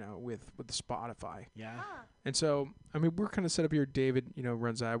 with the Spotify. Yeah. Huh. And so, I mean, we're kind of set up here. David,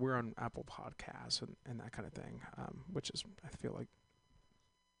 runs that. We're on Apple Podcasts and that kind of thing, which is, I feel like,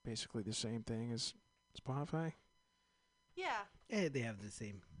 basically the same thing as Spotify. Yeah. Yeah, they have the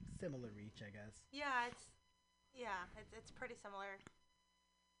similar reach, I guess. Yeah, it's pretty similar.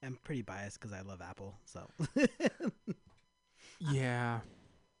 I'm pretty biased because I love Apple. So Yeah.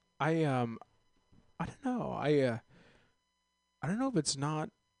 I don't know. I don't know if it's not.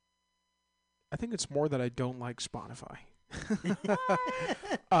 I think it's more that I don't like Spotify.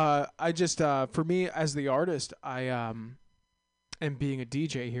 I just for me as the artist, and being a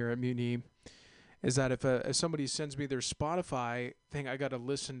DJ here at Mutiny, is that if somebody sends me their Spotify thing, I got to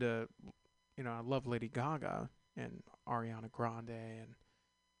listen to, I love Lady Gaga and Ariana Grande,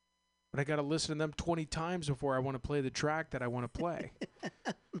 but I got to listen to them 20 times before I want to play the track that I want to play.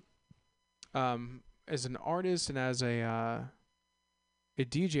 As an artist and as a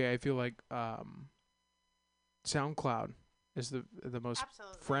DJ, I feel like SoundCloud is the most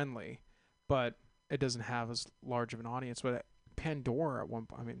Absolutely. friendly, but it doesn't have as large of an audience. But Pandora at one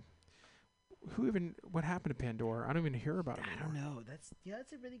point, I mean, what happened to Pandora? I don't even hear about it I anymore. don't know. That's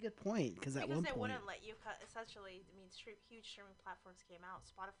a really good point because at one Because they point, wouldn't let you cut. Essentially, I mean, huge streaming platforms came out.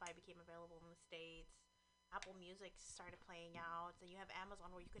 Spotify became available in the States. Apple Music started playing out. Then you have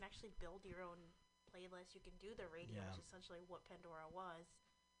Amazon, where you can actually build your own playlist. You can do the radio, Yeah. which is essentially what Pandora was.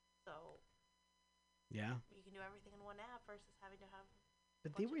 So yeah. you can do everything in one app versus having to have.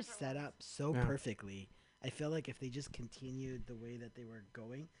 But they bunch of were different set ones. up so Yeah. perfectly. I feel like if they just continued the way that they were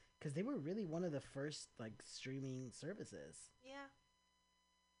going, because they were really one of the first like streaming services. Yeah.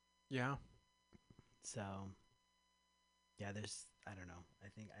 Yeah. So, yeah, I don't know. I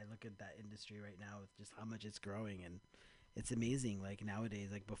think I look at that industry right now with just how much it's growing, and it's amazing. Like nowadays,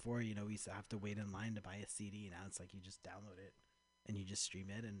 like before, we used to have to wait in line to buy a CD. Now it's like you just download it and you just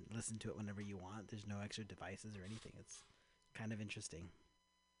stream it and listen to it whenever you want. There's no extra devices or anything. It's kind of interesting.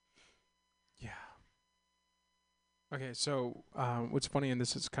 Yeah. Okay, so what's funny, and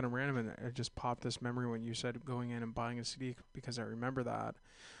this is kind of random, and it just popped this memory when you said going in and buying a CD, because I remember that.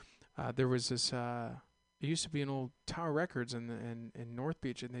 There was this, it used to be an old Tower Records in North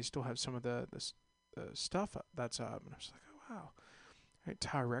Beach, and they still have some of the stuff that's up. And I was like, oh, wow. Right,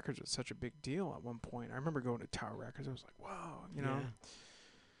 Tower Records was such a big deal at one point. I remember going to Tower Records. I was like, wow, Yeah.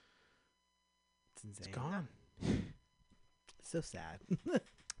 It's insane. it's gone. It's so sad. I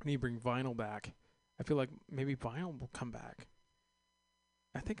need to bring vinyl back. I feel like maybe vinyl will come back.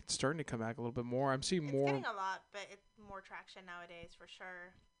 I think it's starting to come back a little bit more. I'm seeing It's more. getting a lot, but it's more traction nowadays for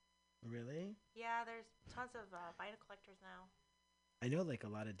sure. Really? Yeah, there's tons of vinyl collectors now. I know like a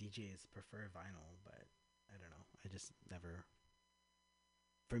lot of DJs prefer vinyl, but I don't know. I just never.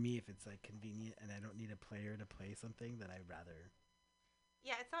 For me, if it's like convenient and I don't need a player to play something, then I'd rather.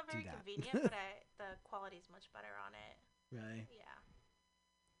 Yeah, it's not very that. convenient, but the quality's much better on it. Really? Yeah.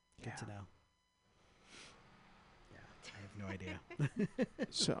 Good to know. Yeah, I have no idea.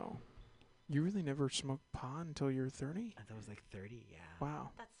 So, you really never smoked pot until you were 30? I thought it was like 30. Yeah.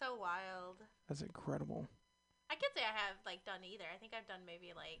 Wow, That's so wild. that's incredible. I can't say I have like done either. I think I've done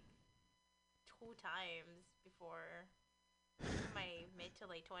maybe like 2 times before my mid to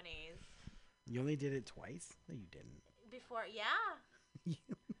late 20s. You only did it twice? No, you didn't. Before, yeah.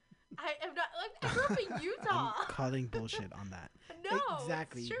 I am not. Like, I grew up in Utah. I'm calling bullshit on that. No,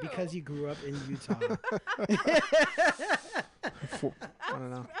 exactly. it's true. Because you grew up in Utah. I don't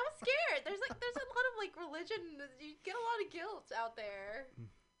know. I was scared. There's a lot of like religion. You get a lot of guilt out there.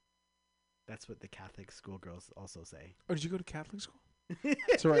 That's what the Catholic schoolgirls also say. Oh, did you go to Catholic school?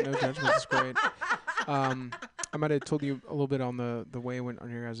 It's all right, no judgment. It's great. I might have told you a little bit on the way on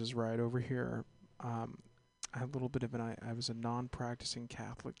your guys' ride over here. I had a little bit of I was a non-practicing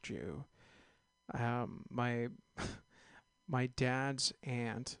Catholic Jew. My dad's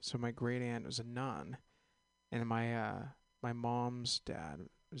aunt, so my great aunt, was a nun, and my mom's dad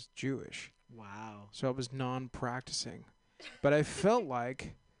was Jewish. Wow. So I was non-practicing, but I felt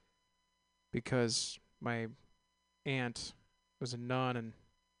like, because my aunt was a nun, and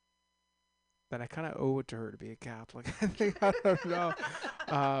that I kind of owe it to her to be a Catholic. I think, I don't know,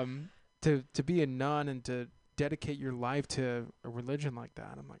 to be a nun and to dedicate your life to a religion like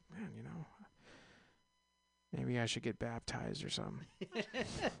that. I'm like, man, maybe I should get baptized or something.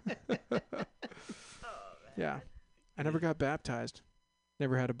 Yeah, I never got baptized.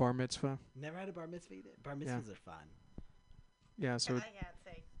 Never had a bar mitzvah. Never had a bar mitzvah either? Bar mitzvahs are fun. Yeah, so I can't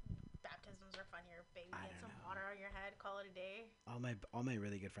say baptisms are fun here. Baby, I get don't some know. water on your head. Call it a day. All my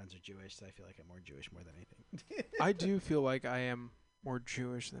really good friends are Jewish, so I feel like I'm more Jewish more than anything. I do feel like I am more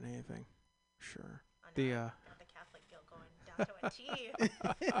Jewish than anything. Sure. Oh, The now got the Catholic guilt going down to a T.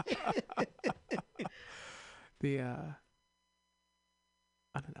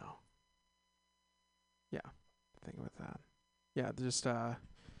 I don't know. Yeah, think about that. Yeah, just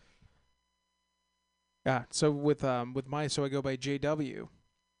yeah. So with so I go by JW,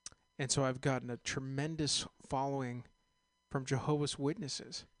 and so I've gotten a tremendous following from Jehovah's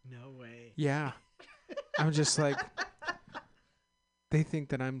Witnesses. No way. Yeah. I'm just like, they think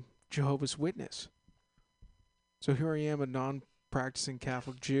that I'm Jehovah's Witness. So here I am, a non-practicing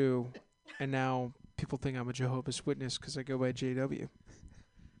Catholic Jew, and now people think I'm a Jehovah's Witness because I go by JW.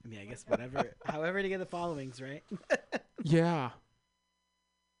 I mean, I guess however to get the followings, right? Yeah.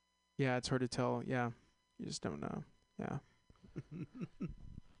 Yeah, it's hard to tell. Yeah. You just don't know. Yeah.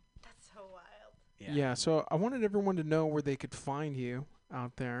 That's so wild. Yeah, so I wanted everyone to know where they could find you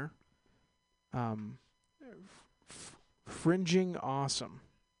out there. Fringing Awesome.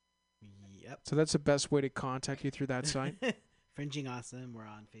 Yep. So that's the best way to contact you through that site. Fringing Awesome. We're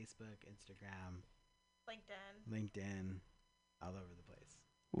on Facebook, Instagram, LinkedIn, all over the place.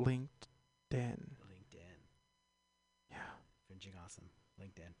 LinkedIn. Yeah. Fringing Awesome.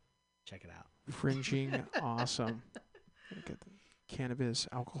 LinkedIn. Check it out. Fringing Awesome. Look at the cannabis,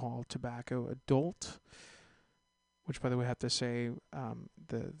 alcohol, tobacco, adult. Which, by the way, I have to say,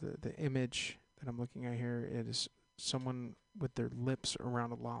 the image that I'm looking at here, it is someone with their lips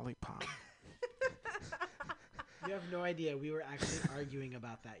around a lollipop. You have no idea. We were actually arguing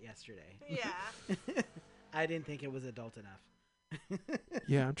about that yesterday. Yeah. I didn't think it was adult enough.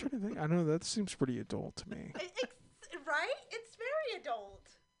 Yeah, I'm trying to think. I don't know. That seems pretty adult to me. Right? It's very adult.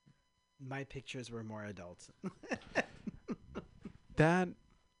 My pictures were more adult. That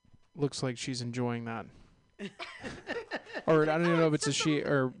looks like she's enjoying that. Or I don't even know if it's a she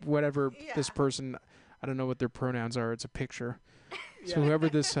or whatever this person, I don't know what their pronouns are. It's a picture. So whoever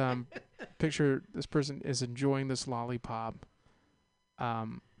this picture, this person is enjoying this lollipop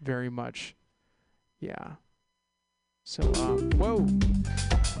very much. Yeah. So, whoa.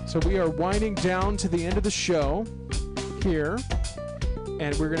 So we are winding down to the end of the show here.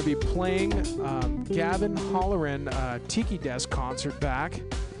 And we're going to be playing Gavin Holleran Tiki Desk concert back.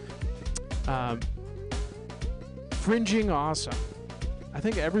 Fringing Awesome. I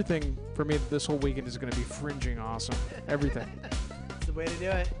think everything for me this whole weekend is going to be fringing awesome. Everything. That's the way to do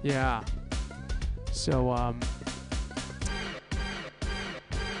it. Yeah. So,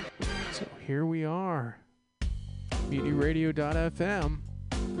 so here we are. MutinyRadio.fm.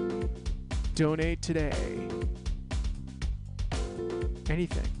 Donate today.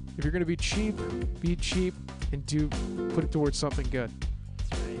 Anything. If you're going to be cheap and put it towards something good.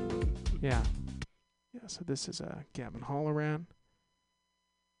 That's right. Yeah. Yeah, so this is Gavin Holleran.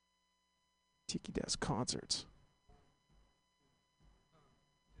 Tiki Desk Concerts.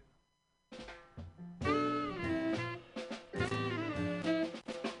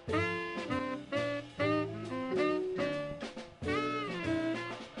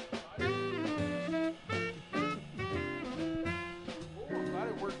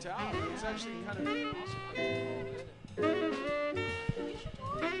 Out. It was actually kind of awesome. You should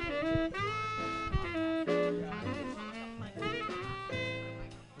totally.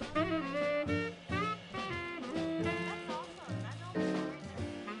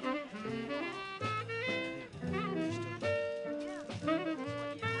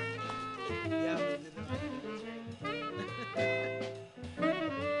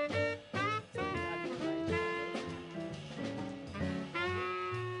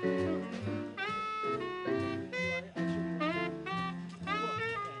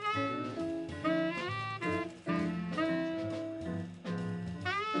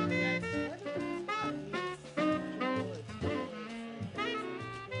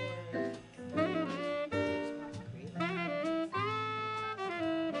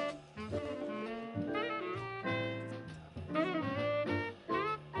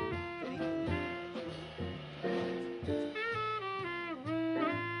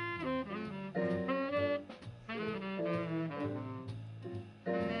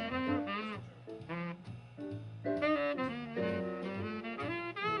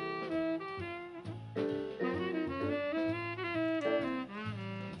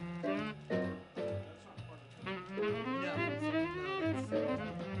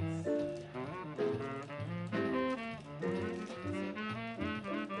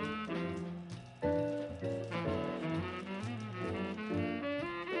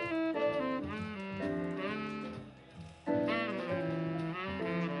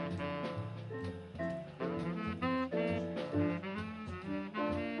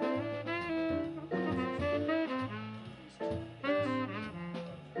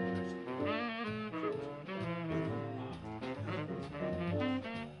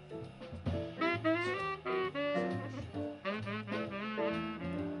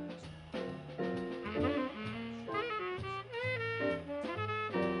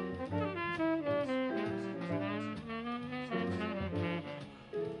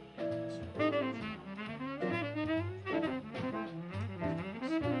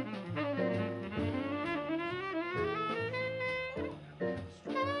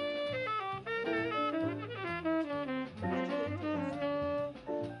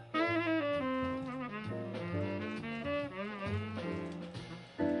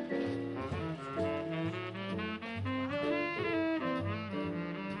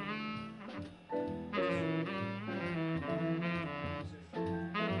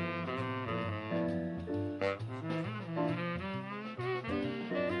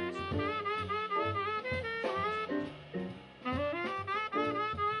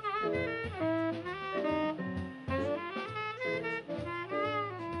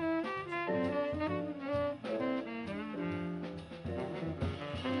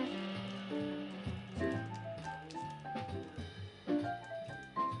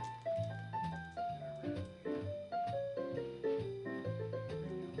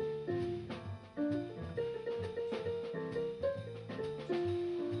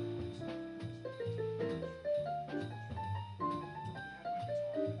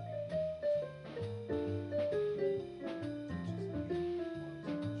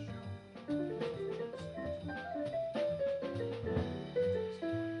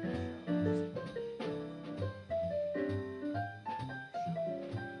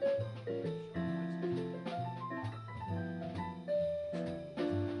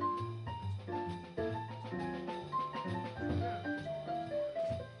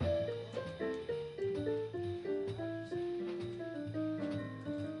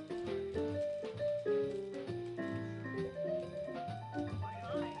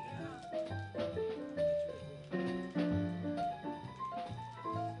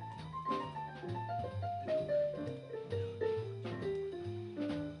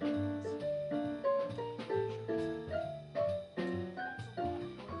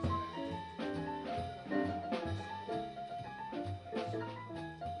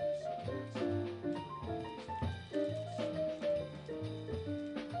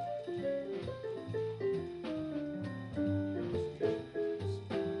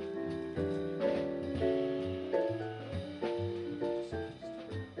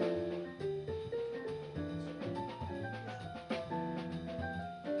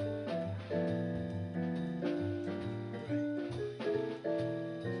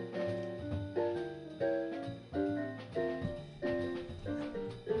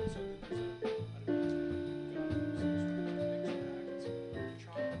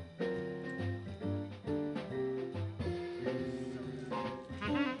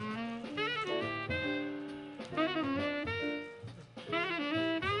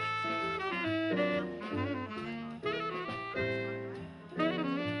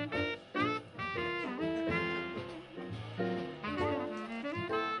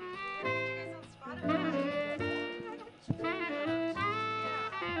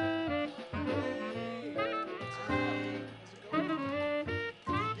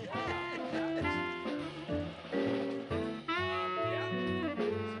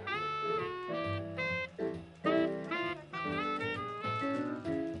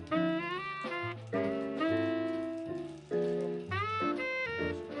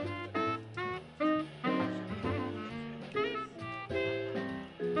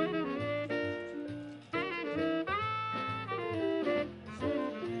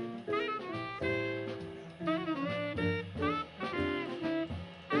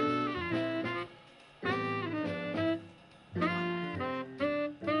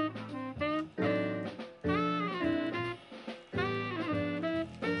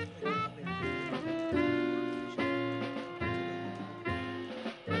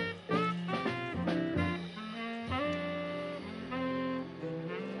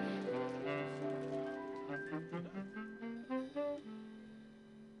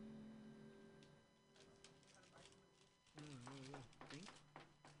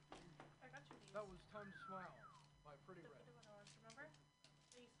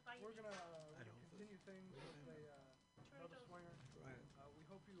 we're gonna continue things with another swinger. Right. We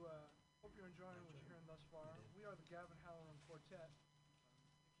hope you're enjoying what you're hearing thus far. We are the Gavin Halloran Quartet.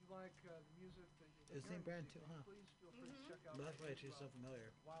 If you like the music that you're It's the same brand too, huh? please feel free to check out. That's why it's so familiar.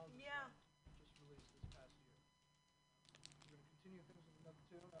 Wild Yeah. just released this past year. We're gonna continue things with another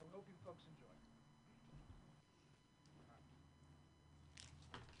tune. I hope you folks enjoy.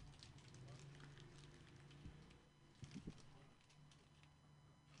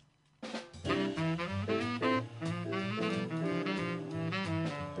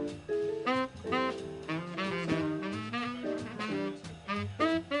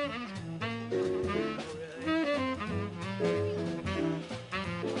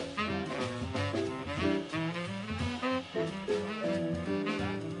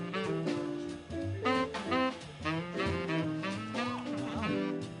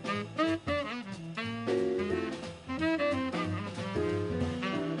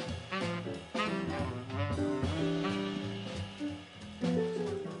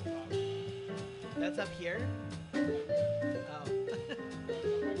 That's up here? Oh.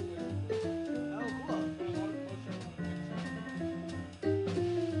 Oh, cool.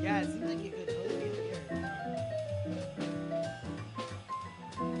 Yeah, it seems like you could totally be up here.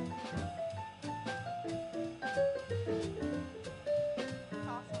 That's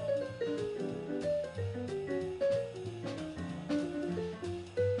awesome.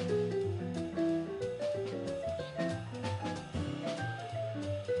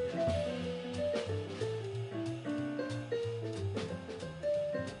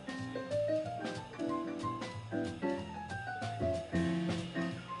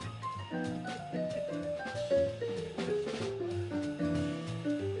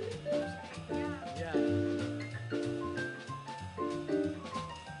 Yeah.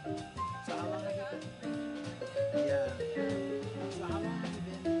 So how long have you been? Yeah. So how long have you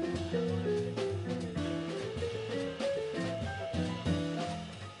been?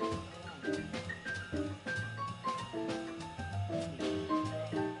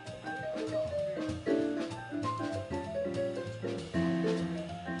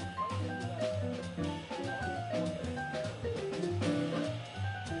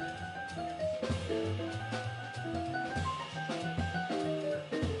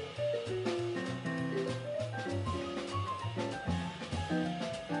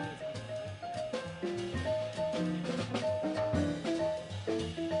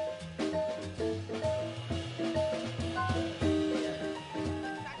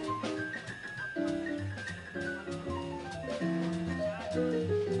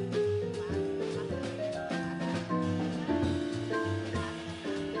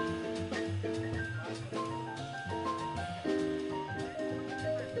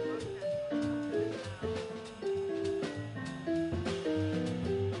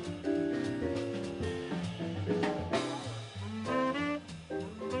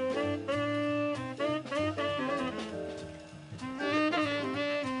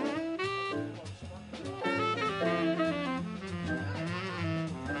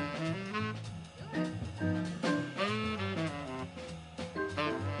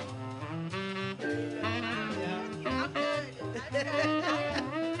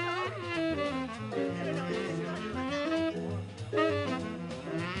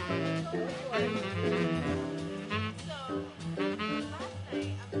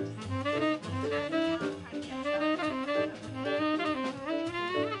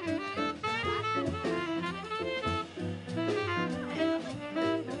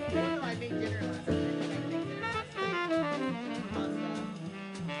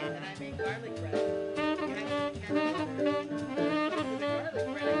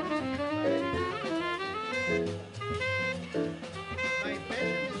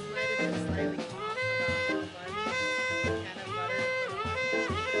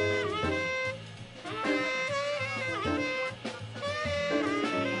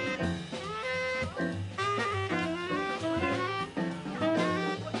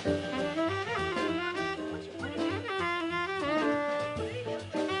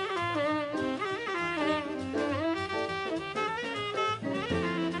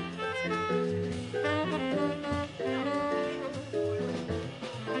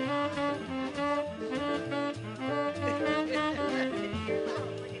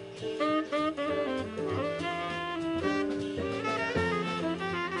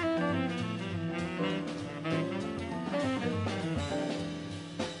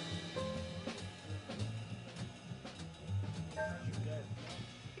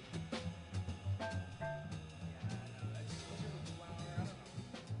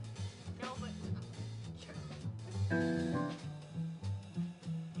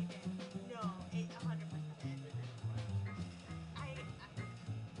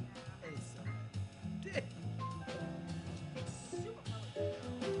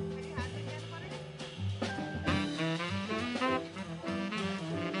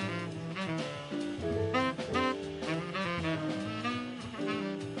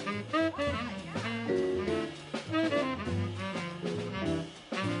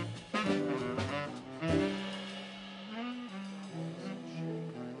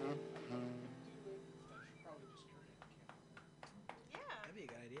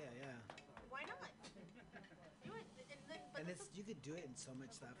 And it's you could do it in so much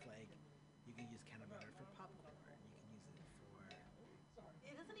stuff. Like you can use canned butter for popcorn. You can use it for.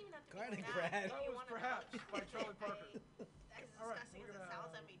 It doesn't even have to garlic be bread. That was Perhaps by Charlie Parker. As All right, disgusting we're as it gonna,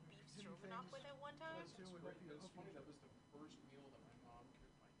 sounds, I made beef stroganoff with it one time. Let's do it. Hope you- It's hope funny, you- that was the first meal that my mom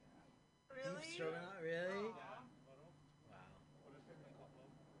cooked my dad. Really? Beef stroganoff, really? Aw. Wow.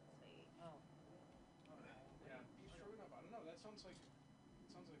 Sweet. Yeah, beef stroganoff. I don't know. That sounds like it'd be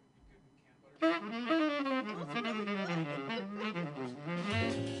good with canned butter.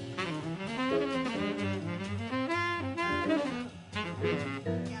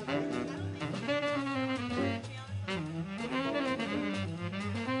 Yeah, but I don't think to be honest.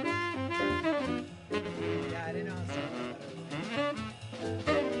 Yeah, I didn't know how strong butter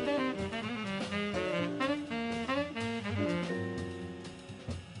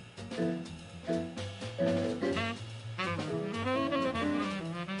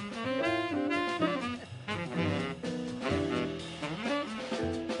was.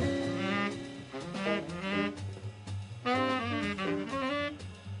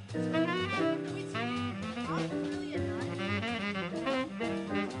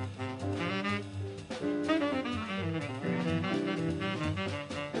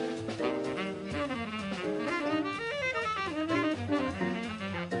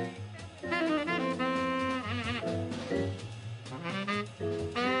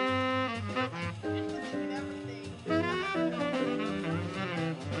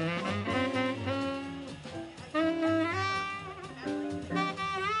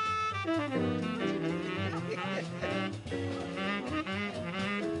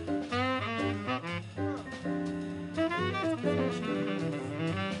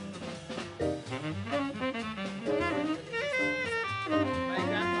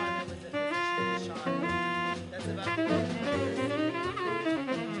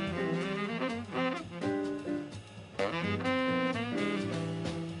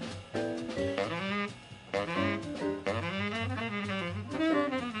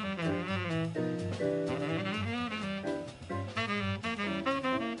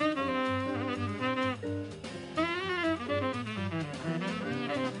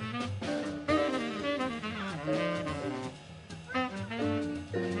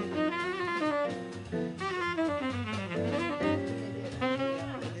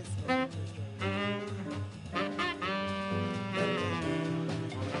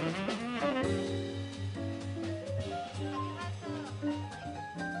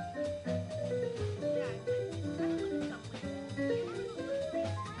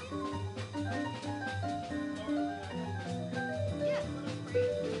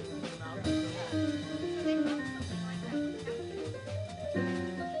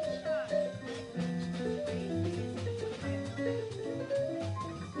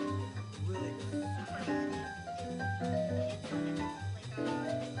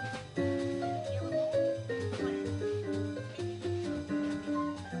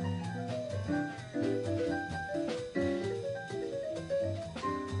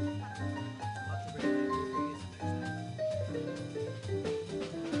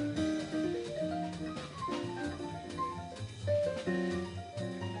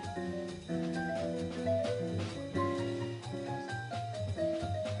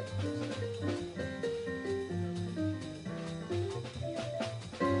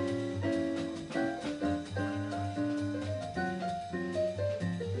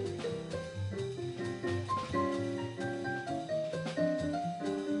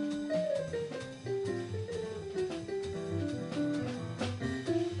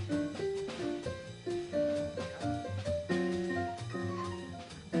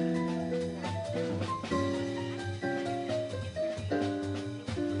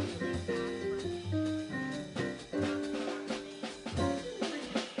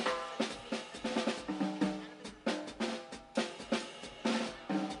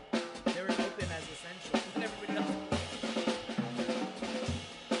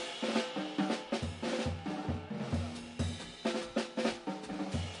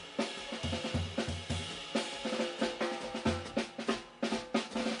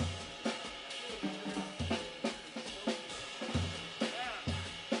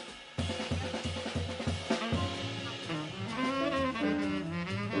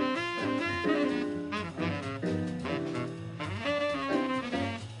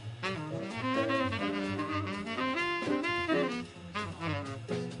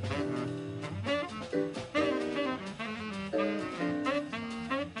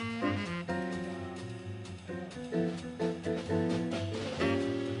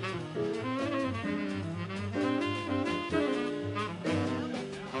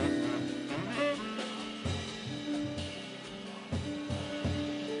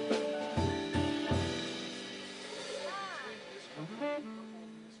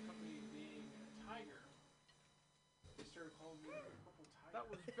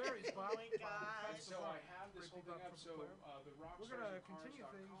 It varies by, Oh my by God. And so festival. I have this Great whole thing bebop up. triple So player. the We're gonna continue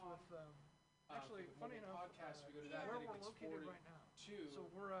things with. Actually, for the funny mobile enough, podcast, we go to that, where then it we're gets located forwarded right now. to So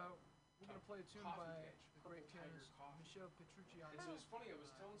we're gonna play a tune coffee by pitch, the great Purple Tiger pianist Coffee. Michel Petrucciani. And so it's funny. I was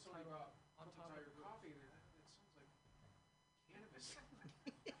telling somebody title about On Purple Top of Tiger the Roof. Coffee. That sounds like cannabis.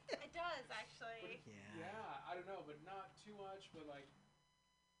 It does actually. Yeah, I don't know, but not too much. But like,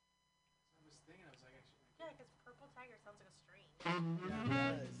 I was thinking, I was like, actually, Yeah, because purple tiger sounds like a strain. It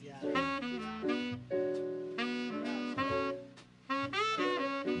does, yeah.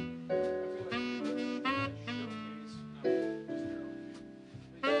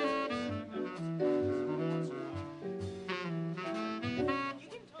 You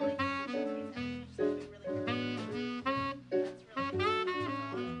can totally taste that. You just have to be really careful. That's really cool.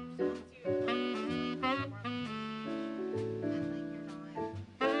 So once you like more like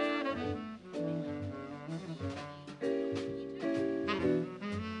and like you're not doing like you do.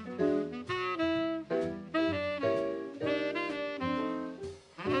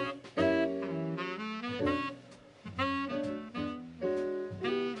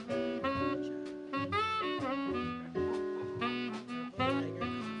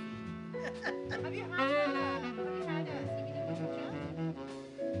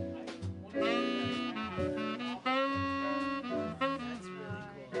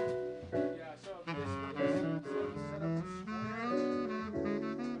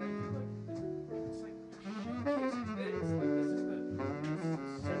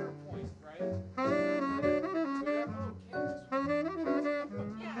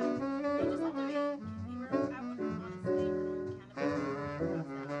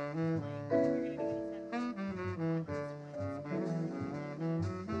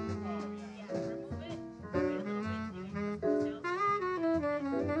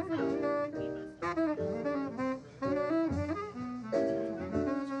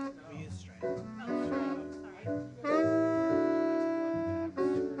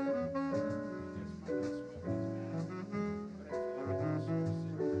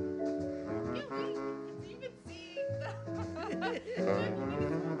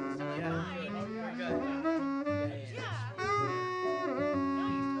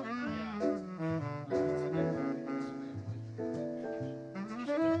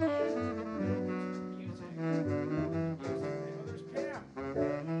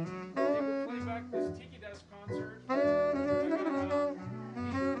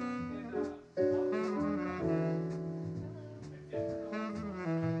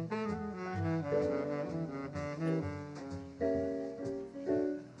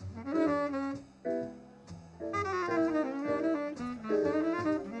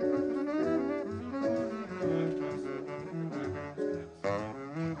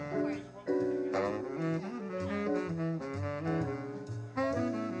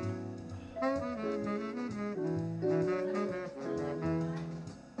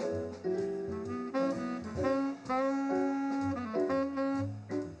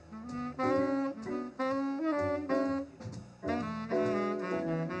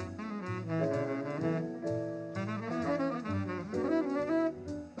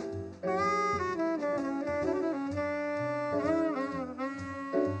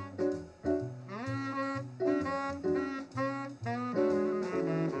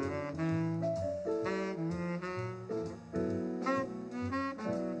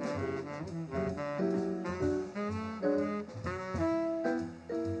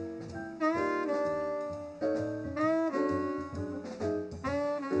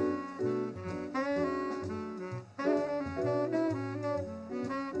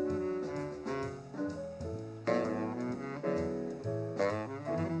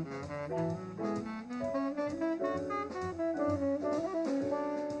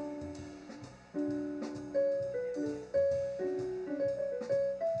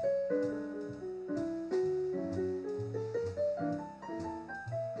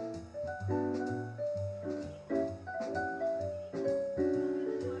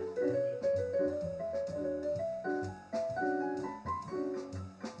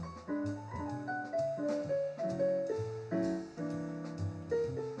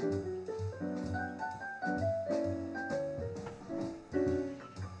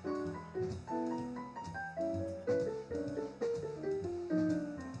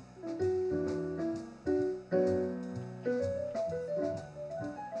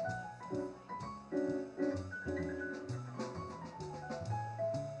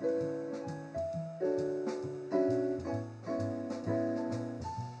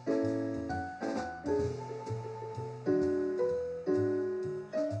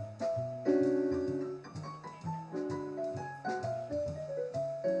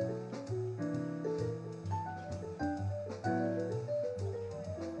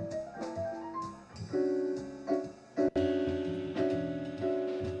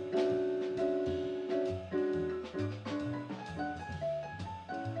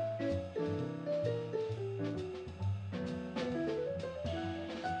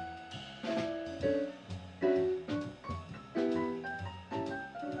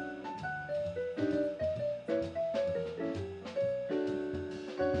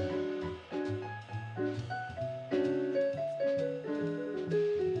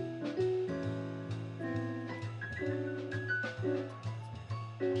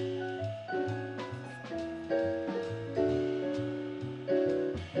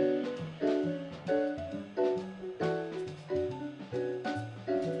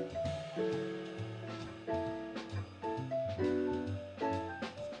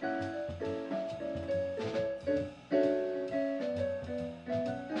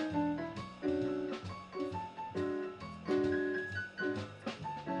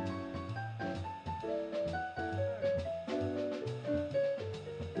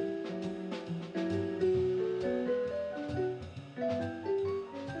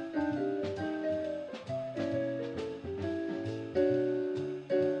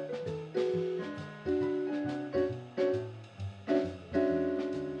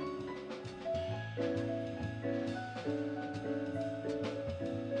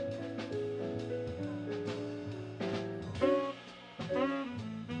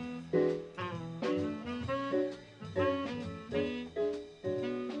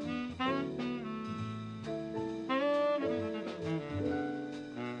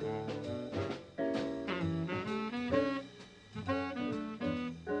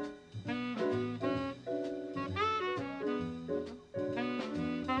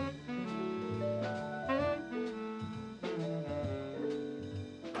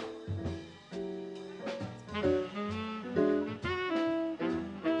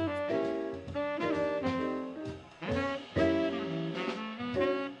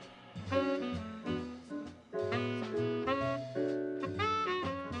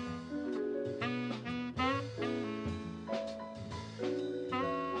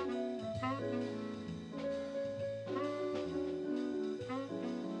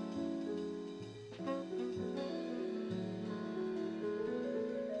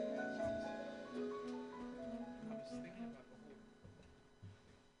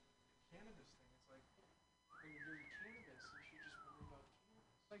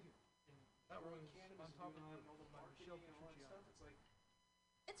 topic doing for all the my marketing show and all for that stuff. It's like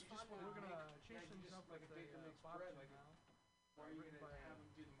It's you fun just want We're to though. gonna change you things just up like with a baker a makes boxing bread. Like, now. why are you Written gonna by have him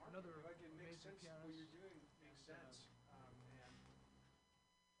do the marketing? another Like, it makes amazing sense. What pianist. you're doing makes sense. And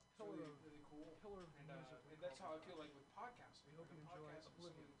it's Pillar really, of really cool. pillar of the And music. and that's how I feel like with podcasts. We hope Like you a enjoy podcast is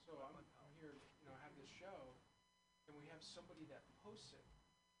Oblivion. something- So I'm here, I have this show, and we have somebody that posts it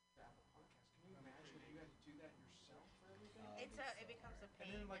to Apple Podcasts. Can you imagine if you had to do that yourself for everything? It becomes a And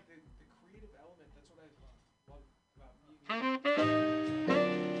pain. then like the creative element, that's what I love about music.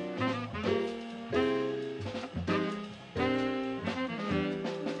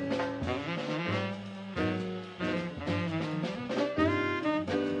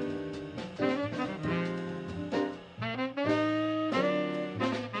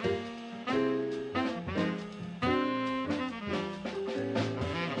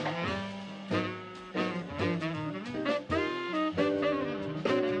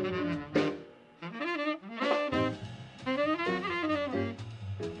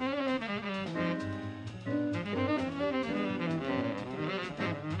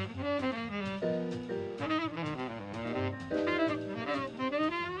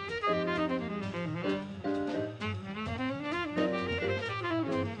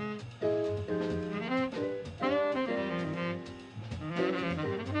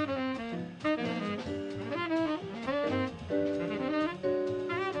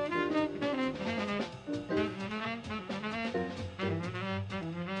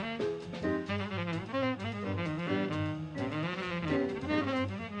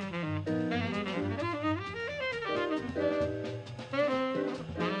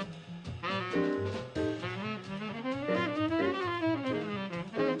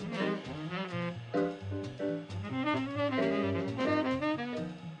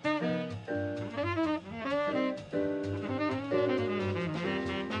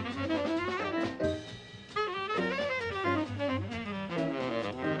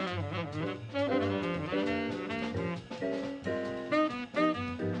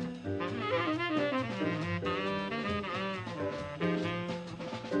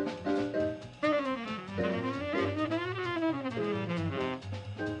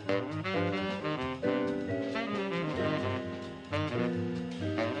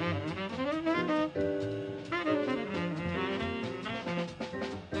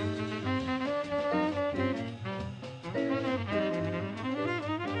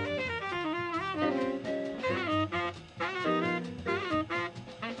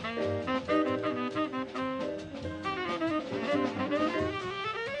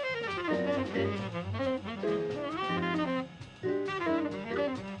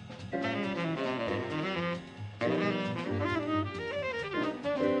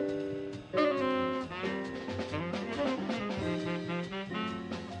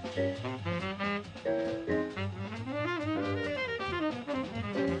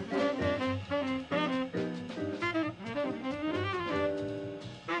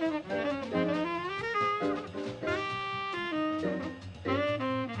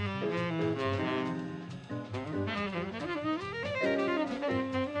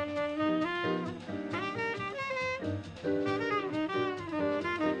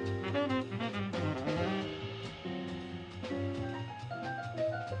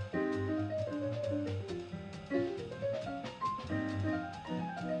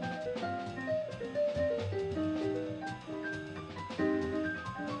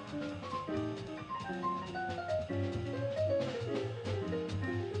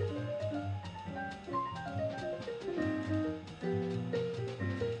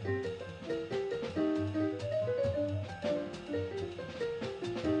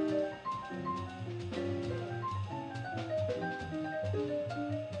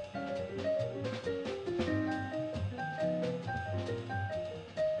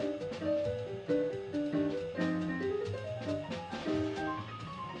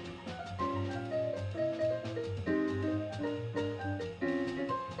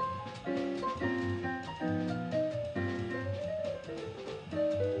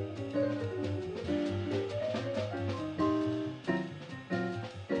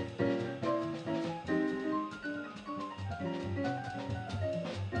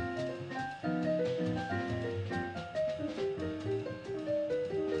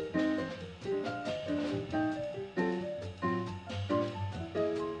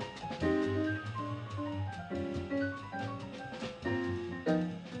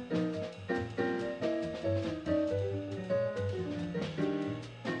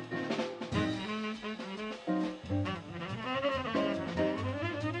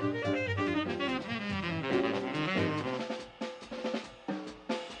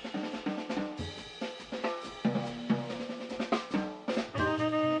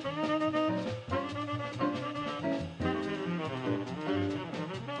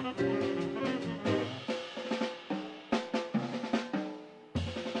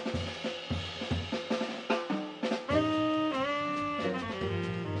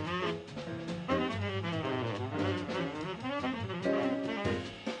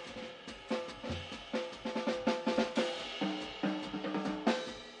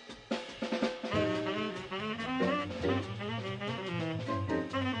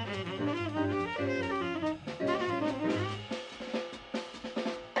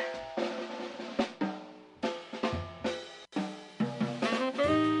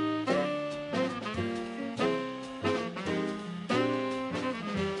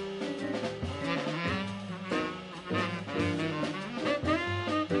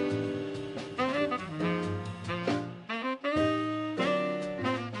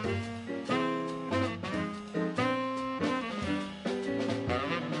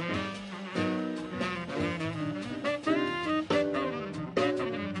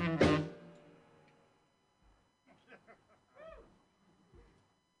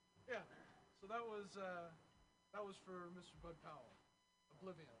 that was for Mr. Bud Powell,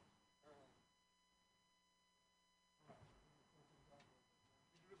 Oblivion.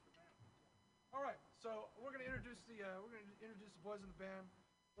 All right, so we're gonna introduce the boys in the band.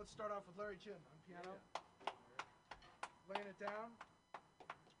 Let's start off with Larry Chin on piano, laying it down.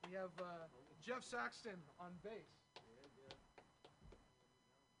 We have Jeff Saxton on bass,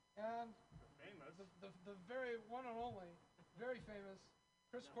 and the very one and only, very famous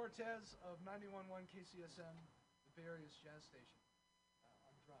Chris Cortez of 91.1 KCSM, the Bay Area's jazz station,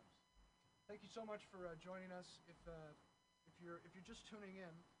 on drums. Thank you so much for joining us. If you're just tuning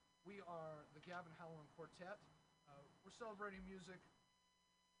in, we are the Gavin Halloran Quartet. We're celebrating music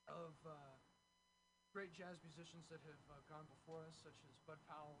of great jazz musicians that have gone before us, such as Bud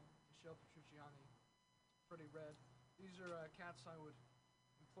Powell, Michelle Petrucciani, Freddie Redd. These are cats I would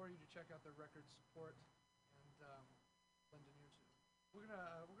implore you to check out their record support and lend an ear to. We're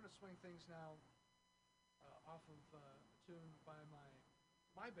gonna swing things now off of a tune by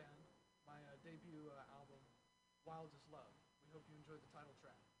my band, my debut album, Wild as Love. We hope you enjoyed the title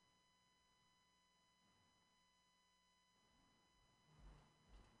track.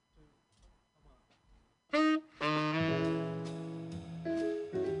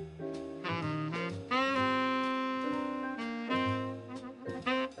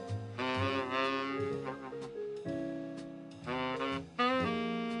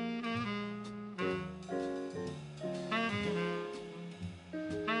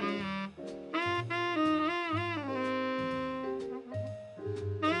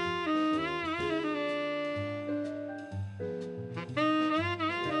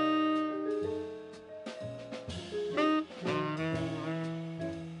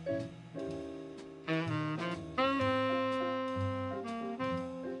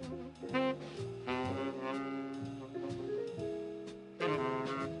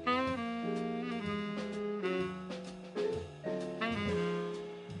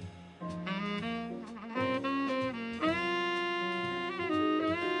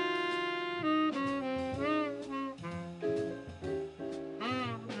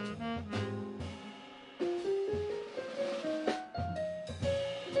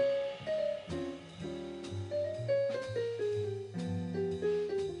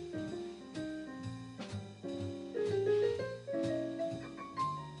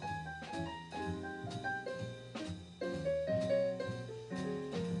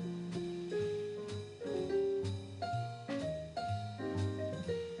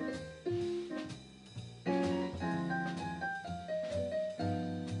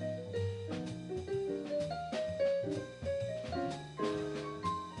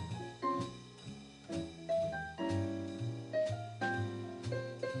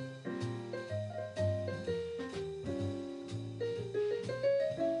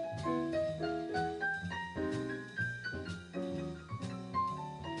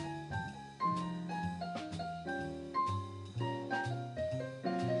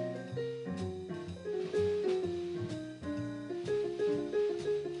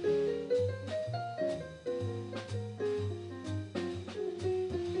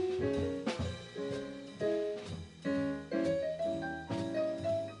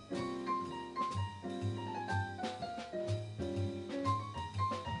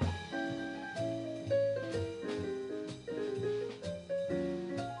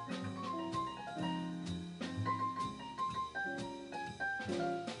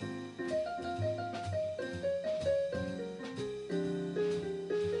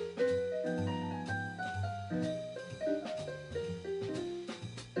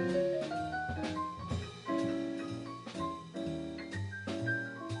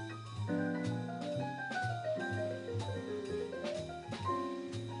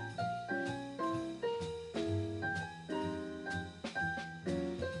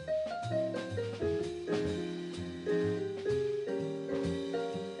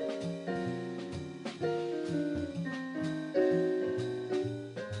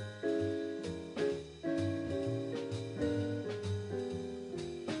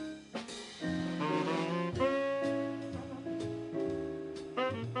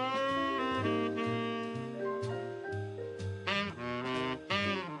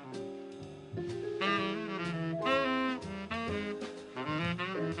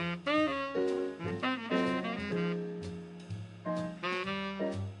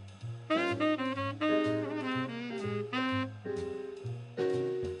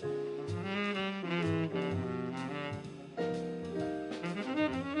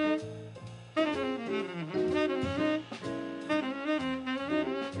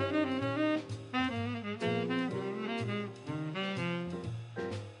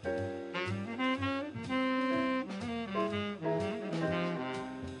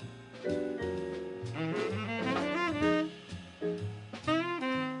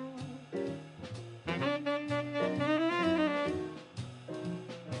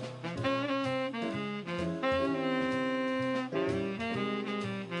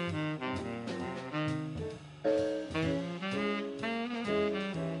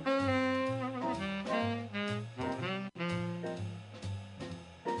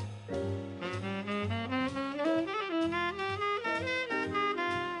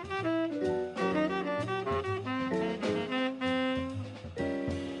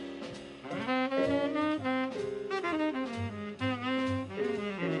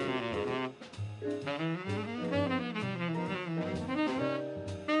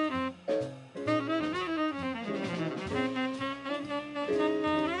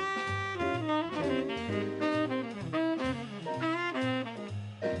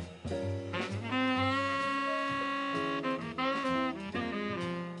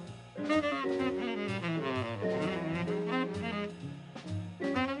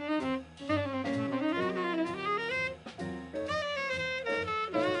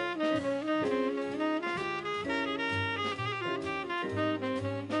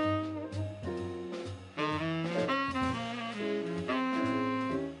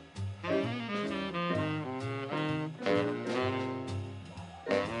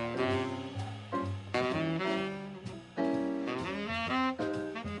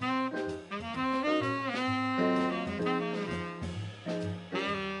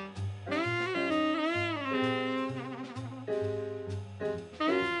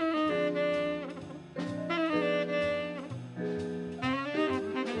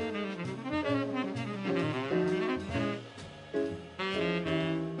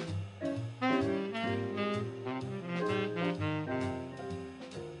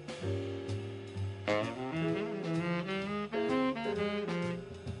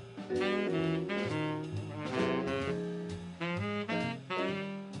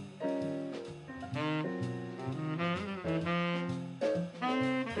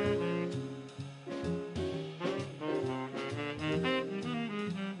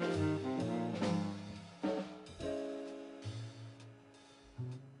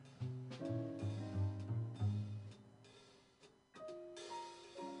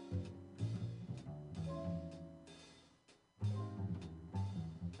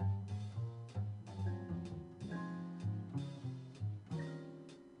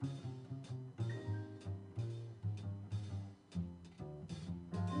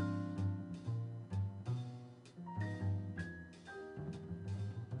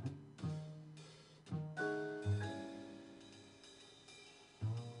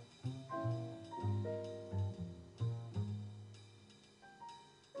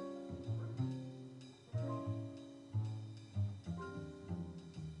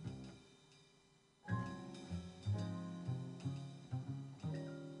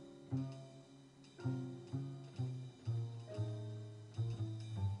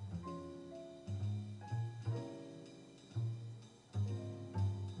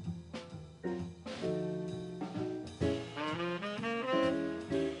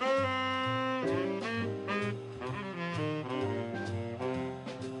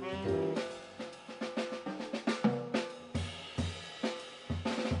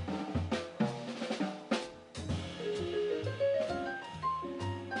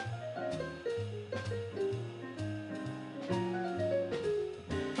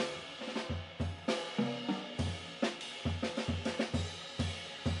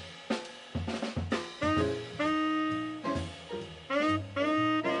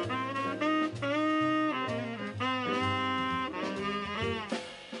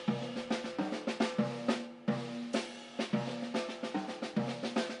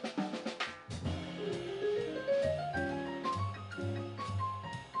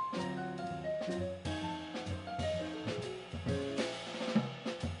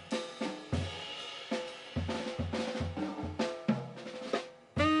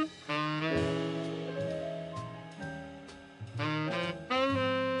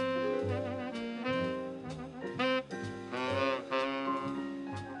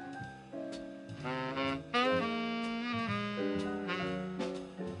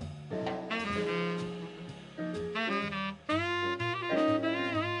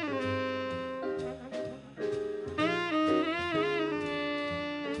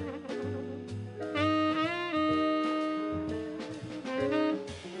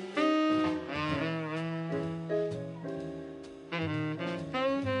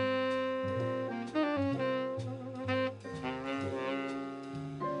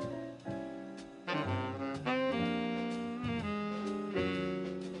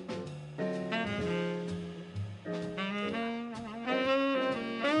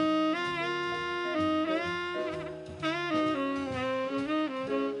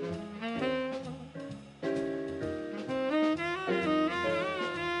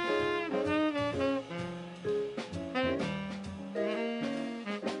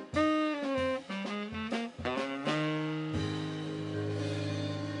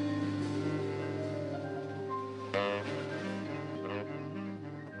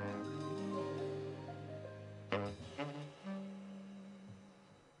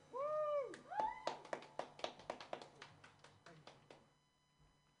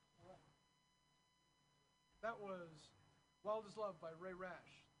 That was Wild as Love by Ray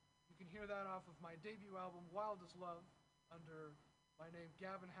Rash. You can hear that off of my debut album, Wild as Love, under my name,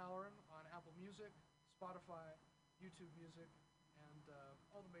 Gavin Halloran, on Apple Music, Spotify, YouTube Music, and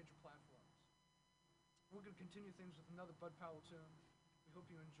all the major platforms. We're going to continue things with another Bud Powell tune. We hope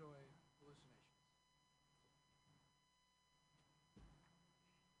you enjoy hallucinations.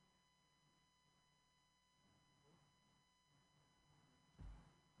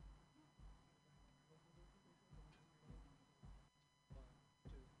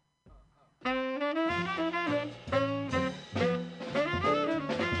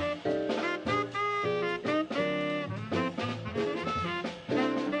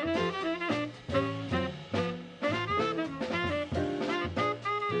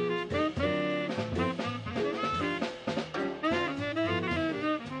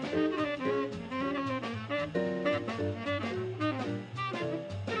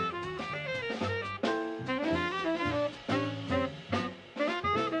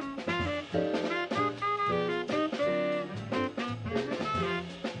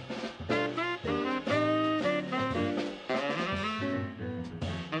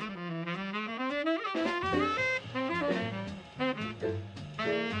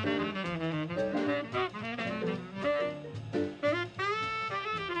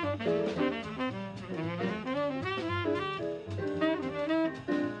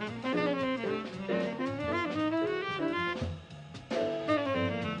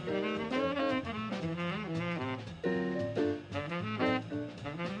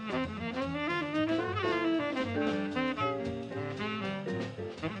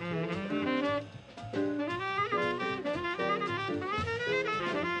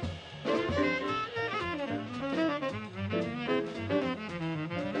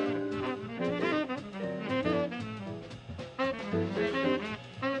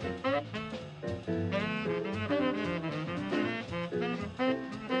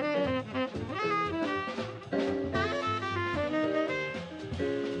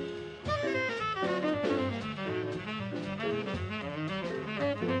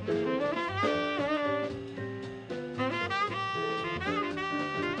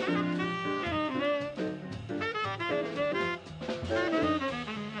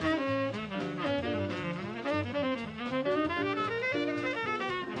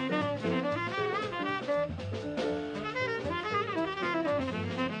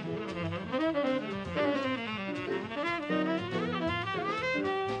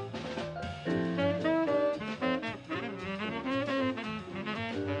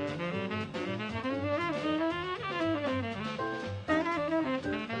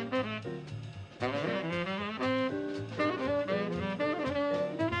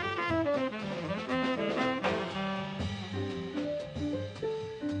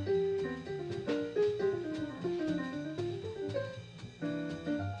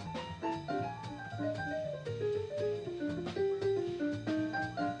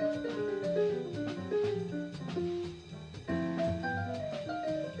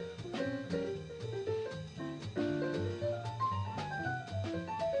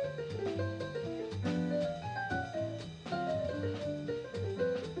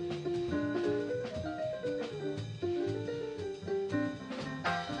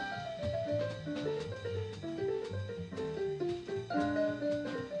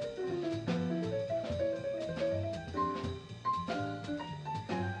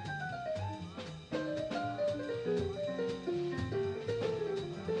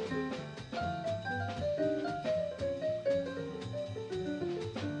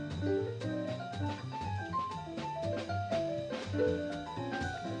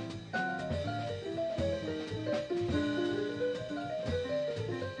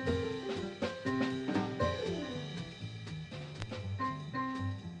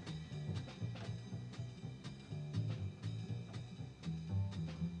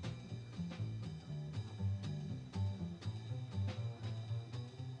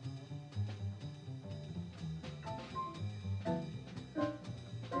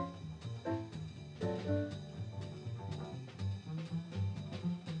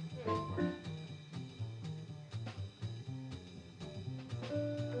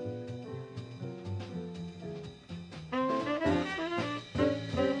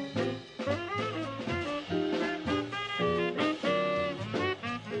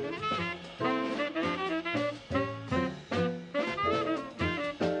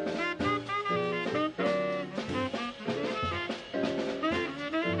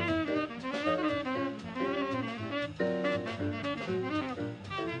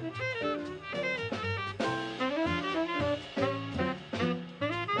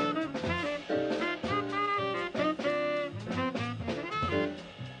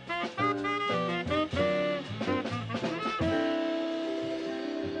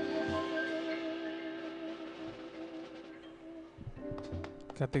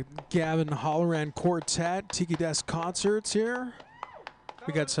 Got the Gavin Holloran Quartet Tiki Desk concerts here.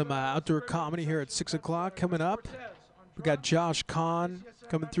 We got some outdoor comedy here at 6 o'clock coming up. We got Josh Kahn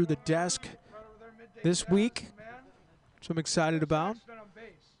coming through the desk this week, which I'm excited about.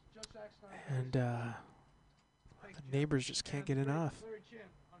 And the neighbors just can't get enough.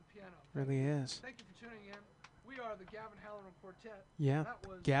 Really is. Thank you for tuning in. We are the Gavin Halloran Quartet. Yeah,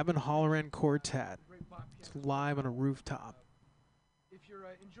 Gavin Halloran Quartet. It's live on a rooftop. If you're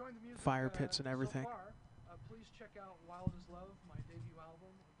enjoying the music, Fire pits and everything. So far, please check out Wild as Love, my debut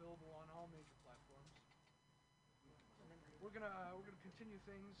album, available on all major platforms. We're gonna continue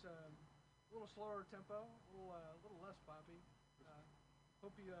things a little slower tempo, a little less poppy.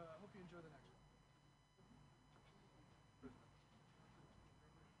 Hope you enjoy the next one.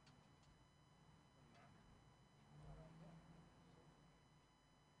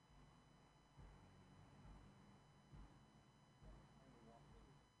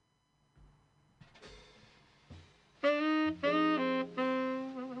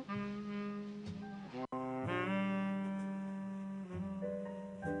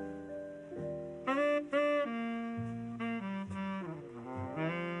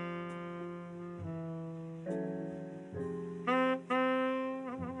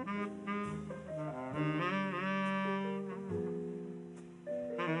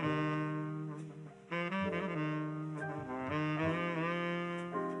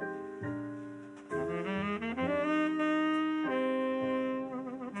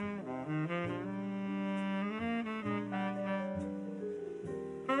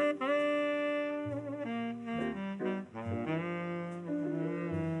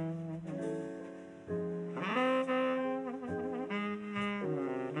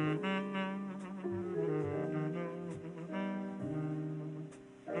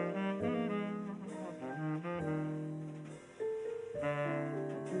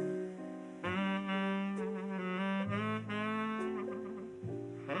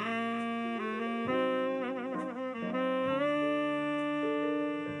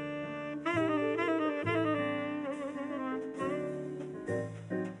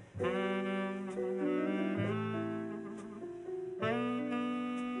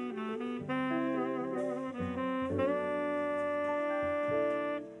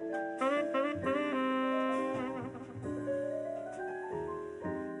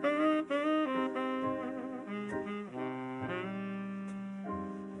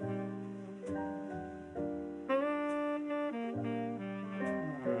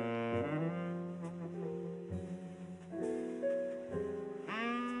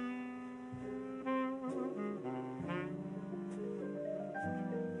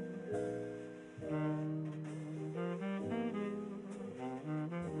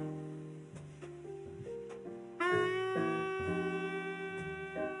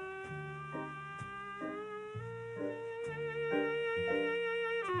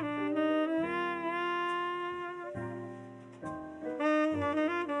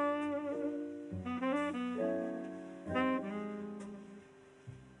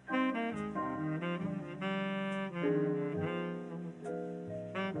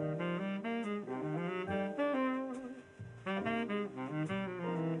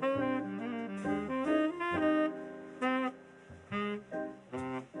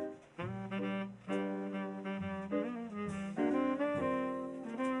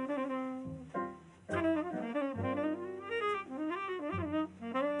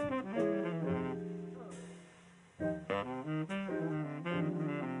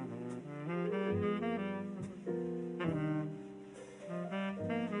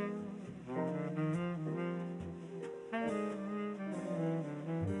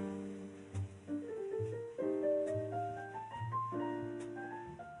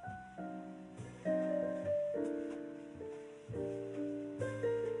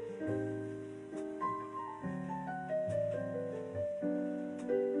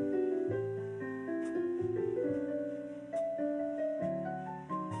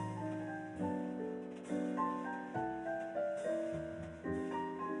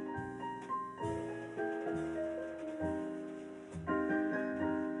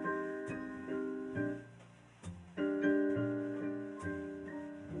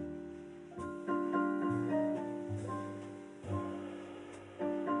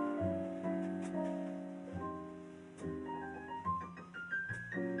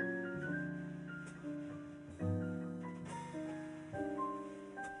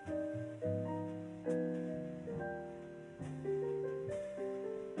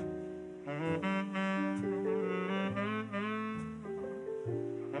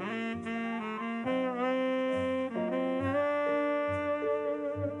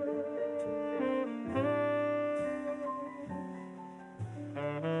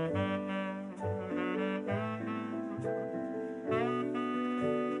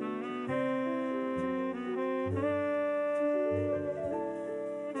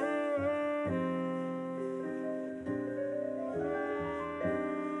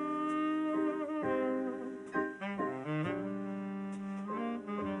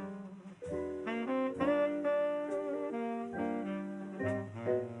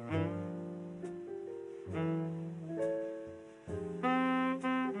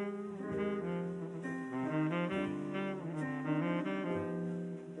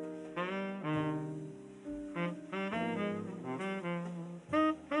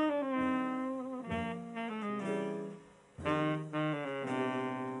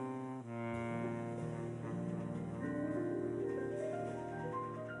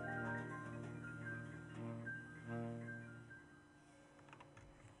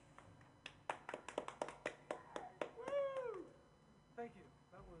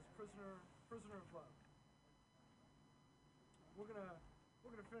 Prisoner of Love. We're gonna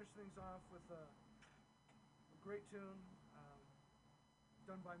finish things off with a great tune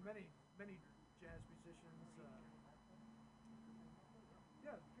done by many jazz musicians.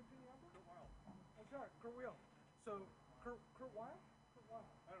 Yeah, Kurt Weill. Oh, sorry, Kurt Weill. So Kurt Weill? Kurt Weill.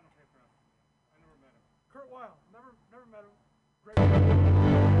 I don't know how you pronounce it. I never met him. Kurt Weill. Never met him. Great.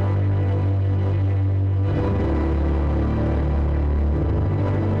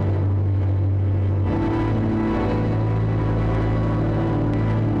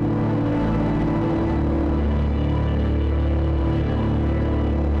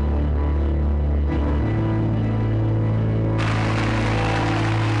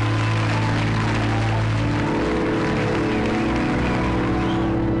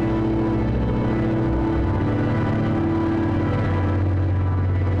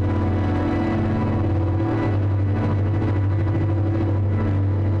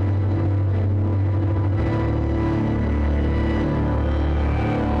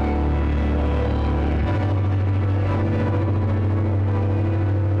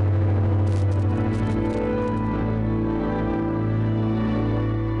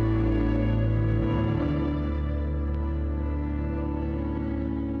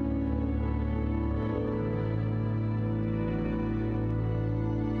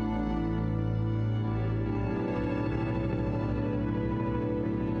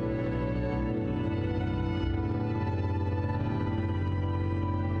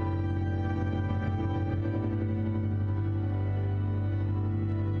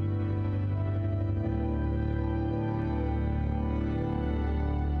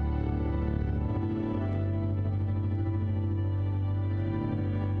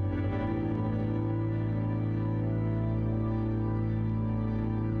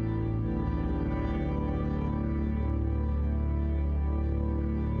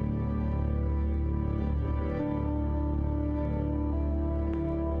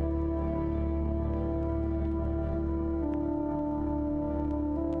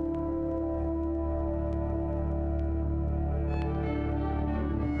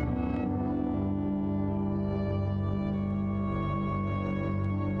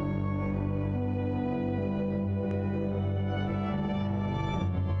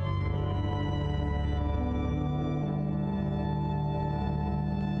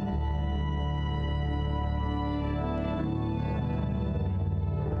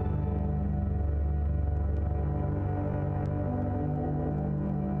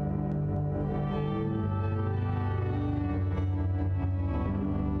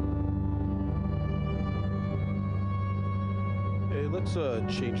 Let's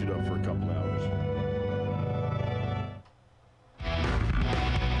change it up for a couple hours.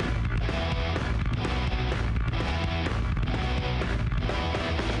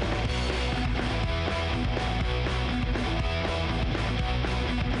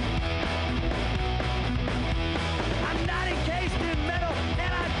 I'm not encased in metal,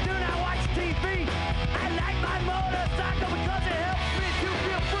 and I do not watch TV. I like my motorcycle because it helps me to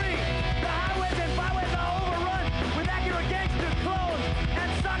feel free. The highways and byways are overrun with accurate gangster clones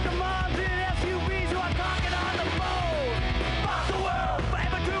and soccer moms in SUVs who are talking on the phone. Fuck the world,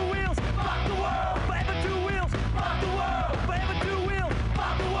 forever two wheels. Fuck the world, forever two wheels. Fuck the world, forever two wheels.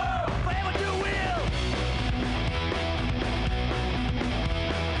 Fuck the world, forever two wheels.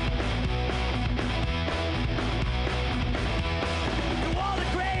 To all the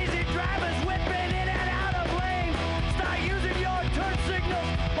crazy drivers whipping in and out of lanes, start using your turn signals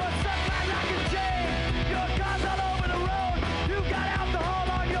or some kind of lock and chain. Your car's all over the road, you got alcohol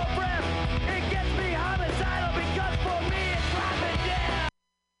on your breath. It gets me homicidal because for me it's life and death.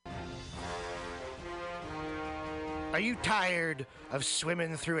 Are you tired of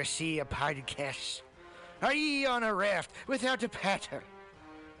swimming through a sea of podcasts? Are ye on a raft without a paddle?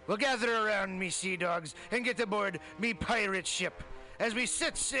 Well, gather around me, sea dogs, and get aboard me pirate ship as we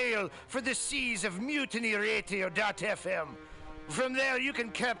set sail for the seas of MutinyRadio.fm. From there, you can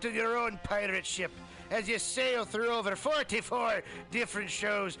captain your own pirate ship as you sail through over 44 different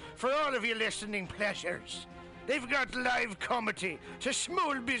shows for all of your listening pleasures. They've got live comedy to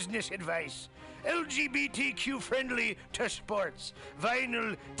small business advice, LGBTQ friendly to sports,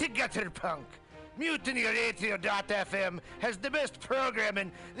 vinyl to gutter punk. MutinyRadio.fm has the best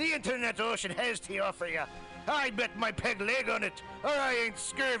programming the internet ocean has to offer you. I bet my peg leg on it, or I ain't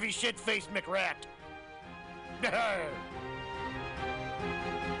scurvy shit-faced McRat.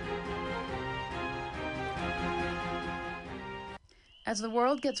 As the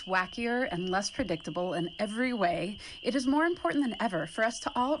world gets wackier and less predictable in every way, it is more important than ever for us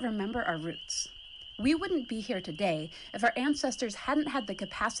to all remember our roots. We wouldn't be here today if our ancestors hadn't had the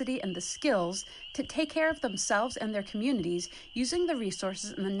capacity and the skills to take care of themselves and their communities using the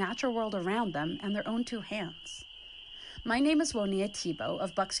resources in the natural world around them and their own two hands. My name is Wonia Tebow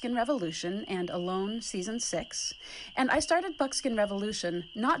of Buckskin Revolution and Alone Season 6, and I started Buckskin Revolution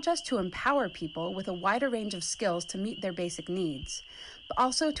not just to empower people with a wider range of skills to meet their basic needs, but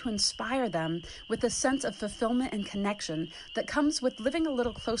also to inspire them with a sense of fulfillment and connection that comes with living a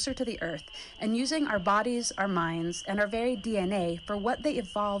little closer to the earth and using our bodies, our minds, and our very DNA for what they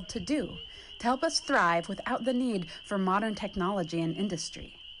evolved to do, to help us thrive without the need for modern technology and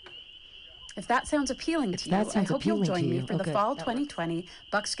industry. If that sounds appealing to you, I hope you'll join me for the Fall 2020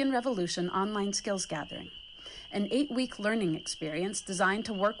 Buckskin Revolution Online Skills Gathering, an 8-week learning experience designed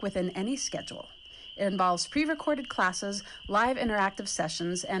to work within any schedule. It involves pre-recorded classes, live interactive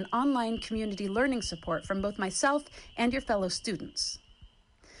sessions, and online community learning support from both myself and your fellow students.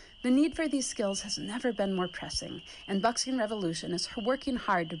 The need for these skills has never been more pressing, and Buckskin Revolution is working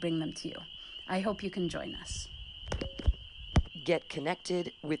hard to bring them to you. I hope you can join us. Get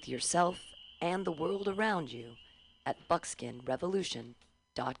connected with yourself and the world around you at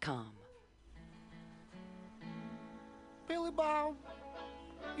buckskinrevolution.com. Billy Bob,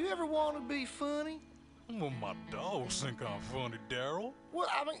 you ever want to be funny? Well, my dogs think I'm funny, Daryl. Well,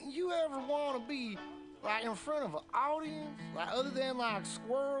 I mean, you ever want to be, like, in front of an audience? Like, other than, like,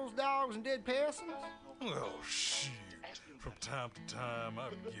 squirrels, dogs, and dead peasants? Oh, shit. From time to time,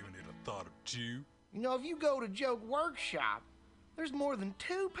 I've given it a thought or two. You know, if you go to Joke Workshop, there's more than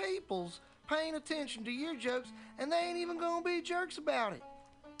 2 peoples paying attention to your jokes, and they ain't even gonna be jerks about it.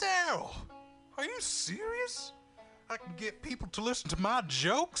 Daryl, are you serious? I can get people to listen to my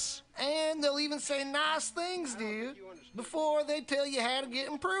jokes? And they'll even say nice things to you before they tell you how to get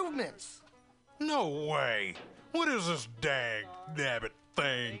improvements. No way. What is this dag-nabbit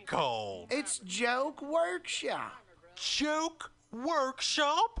thing called? It's Joke Workshop. Joke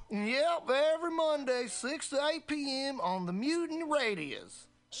Workshop? Yep, every Monday, 6 to 8 p.m. on the MutinyRadio.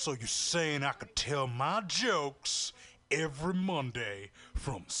 So you're saying I could tell my jokes every Monday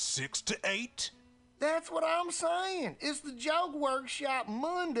from 6 to 8? That's what I'm saying. It's the Joke Workshop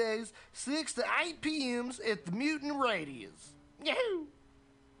Mondays, 6 to 8 p.m. at the MutinyRadio. Yahoo!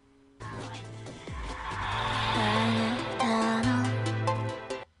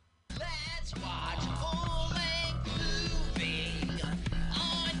 Let's watch a full-length movie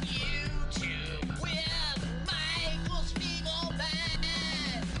on YouTube with Michael Spiegelman.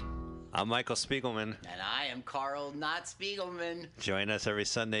 I'm Michael Spiegelman. And I am Carl Not Spiegelman. Join us every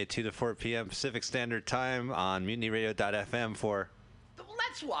Sunday, 2 to 4 p.m. Pacific Standard Time on MutinyRadio.fm for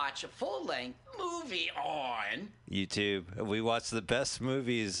Let's watch a full-length movie on YouTube. We watch the best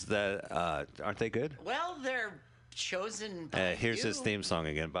movies that, aren't they good? Well, they're chosen by Here's you. his theme song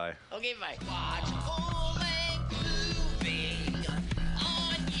again. Bye. Okay, bye. Watch a full-length movie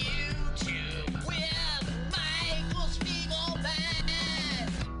on YouTube with Michael Spiegelman.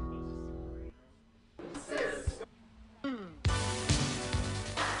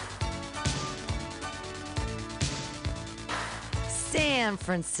 San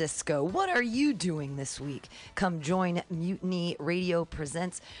Francisco, what are you doing this week? Come join Mutiny Radio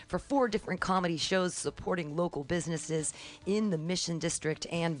Presents for 4 different comedy shows supporting local businesses in the Mission District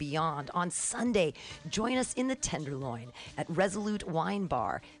and beyond. On Sunday, join us in the Tenderloin at Resolute Wine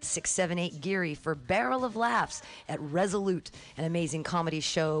Bar, 678 Geary for Barrel of Laughs at Resolute, an amazing comedy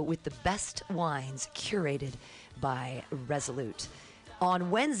show with the best wines curated by Resolute.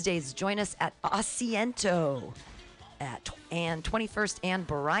 On Wednesdays, join us at Asiento and 21st and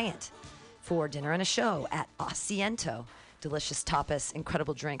Bryant for dinner and a show at Asiento. Delicious tapas,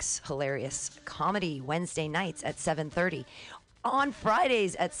 incredible drinks, hilarious comedy Wednesday nights at 7:30. On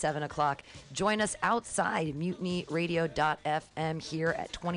Fridays at 7 o'clock, join us outside MutinyRadio.fm here at 20.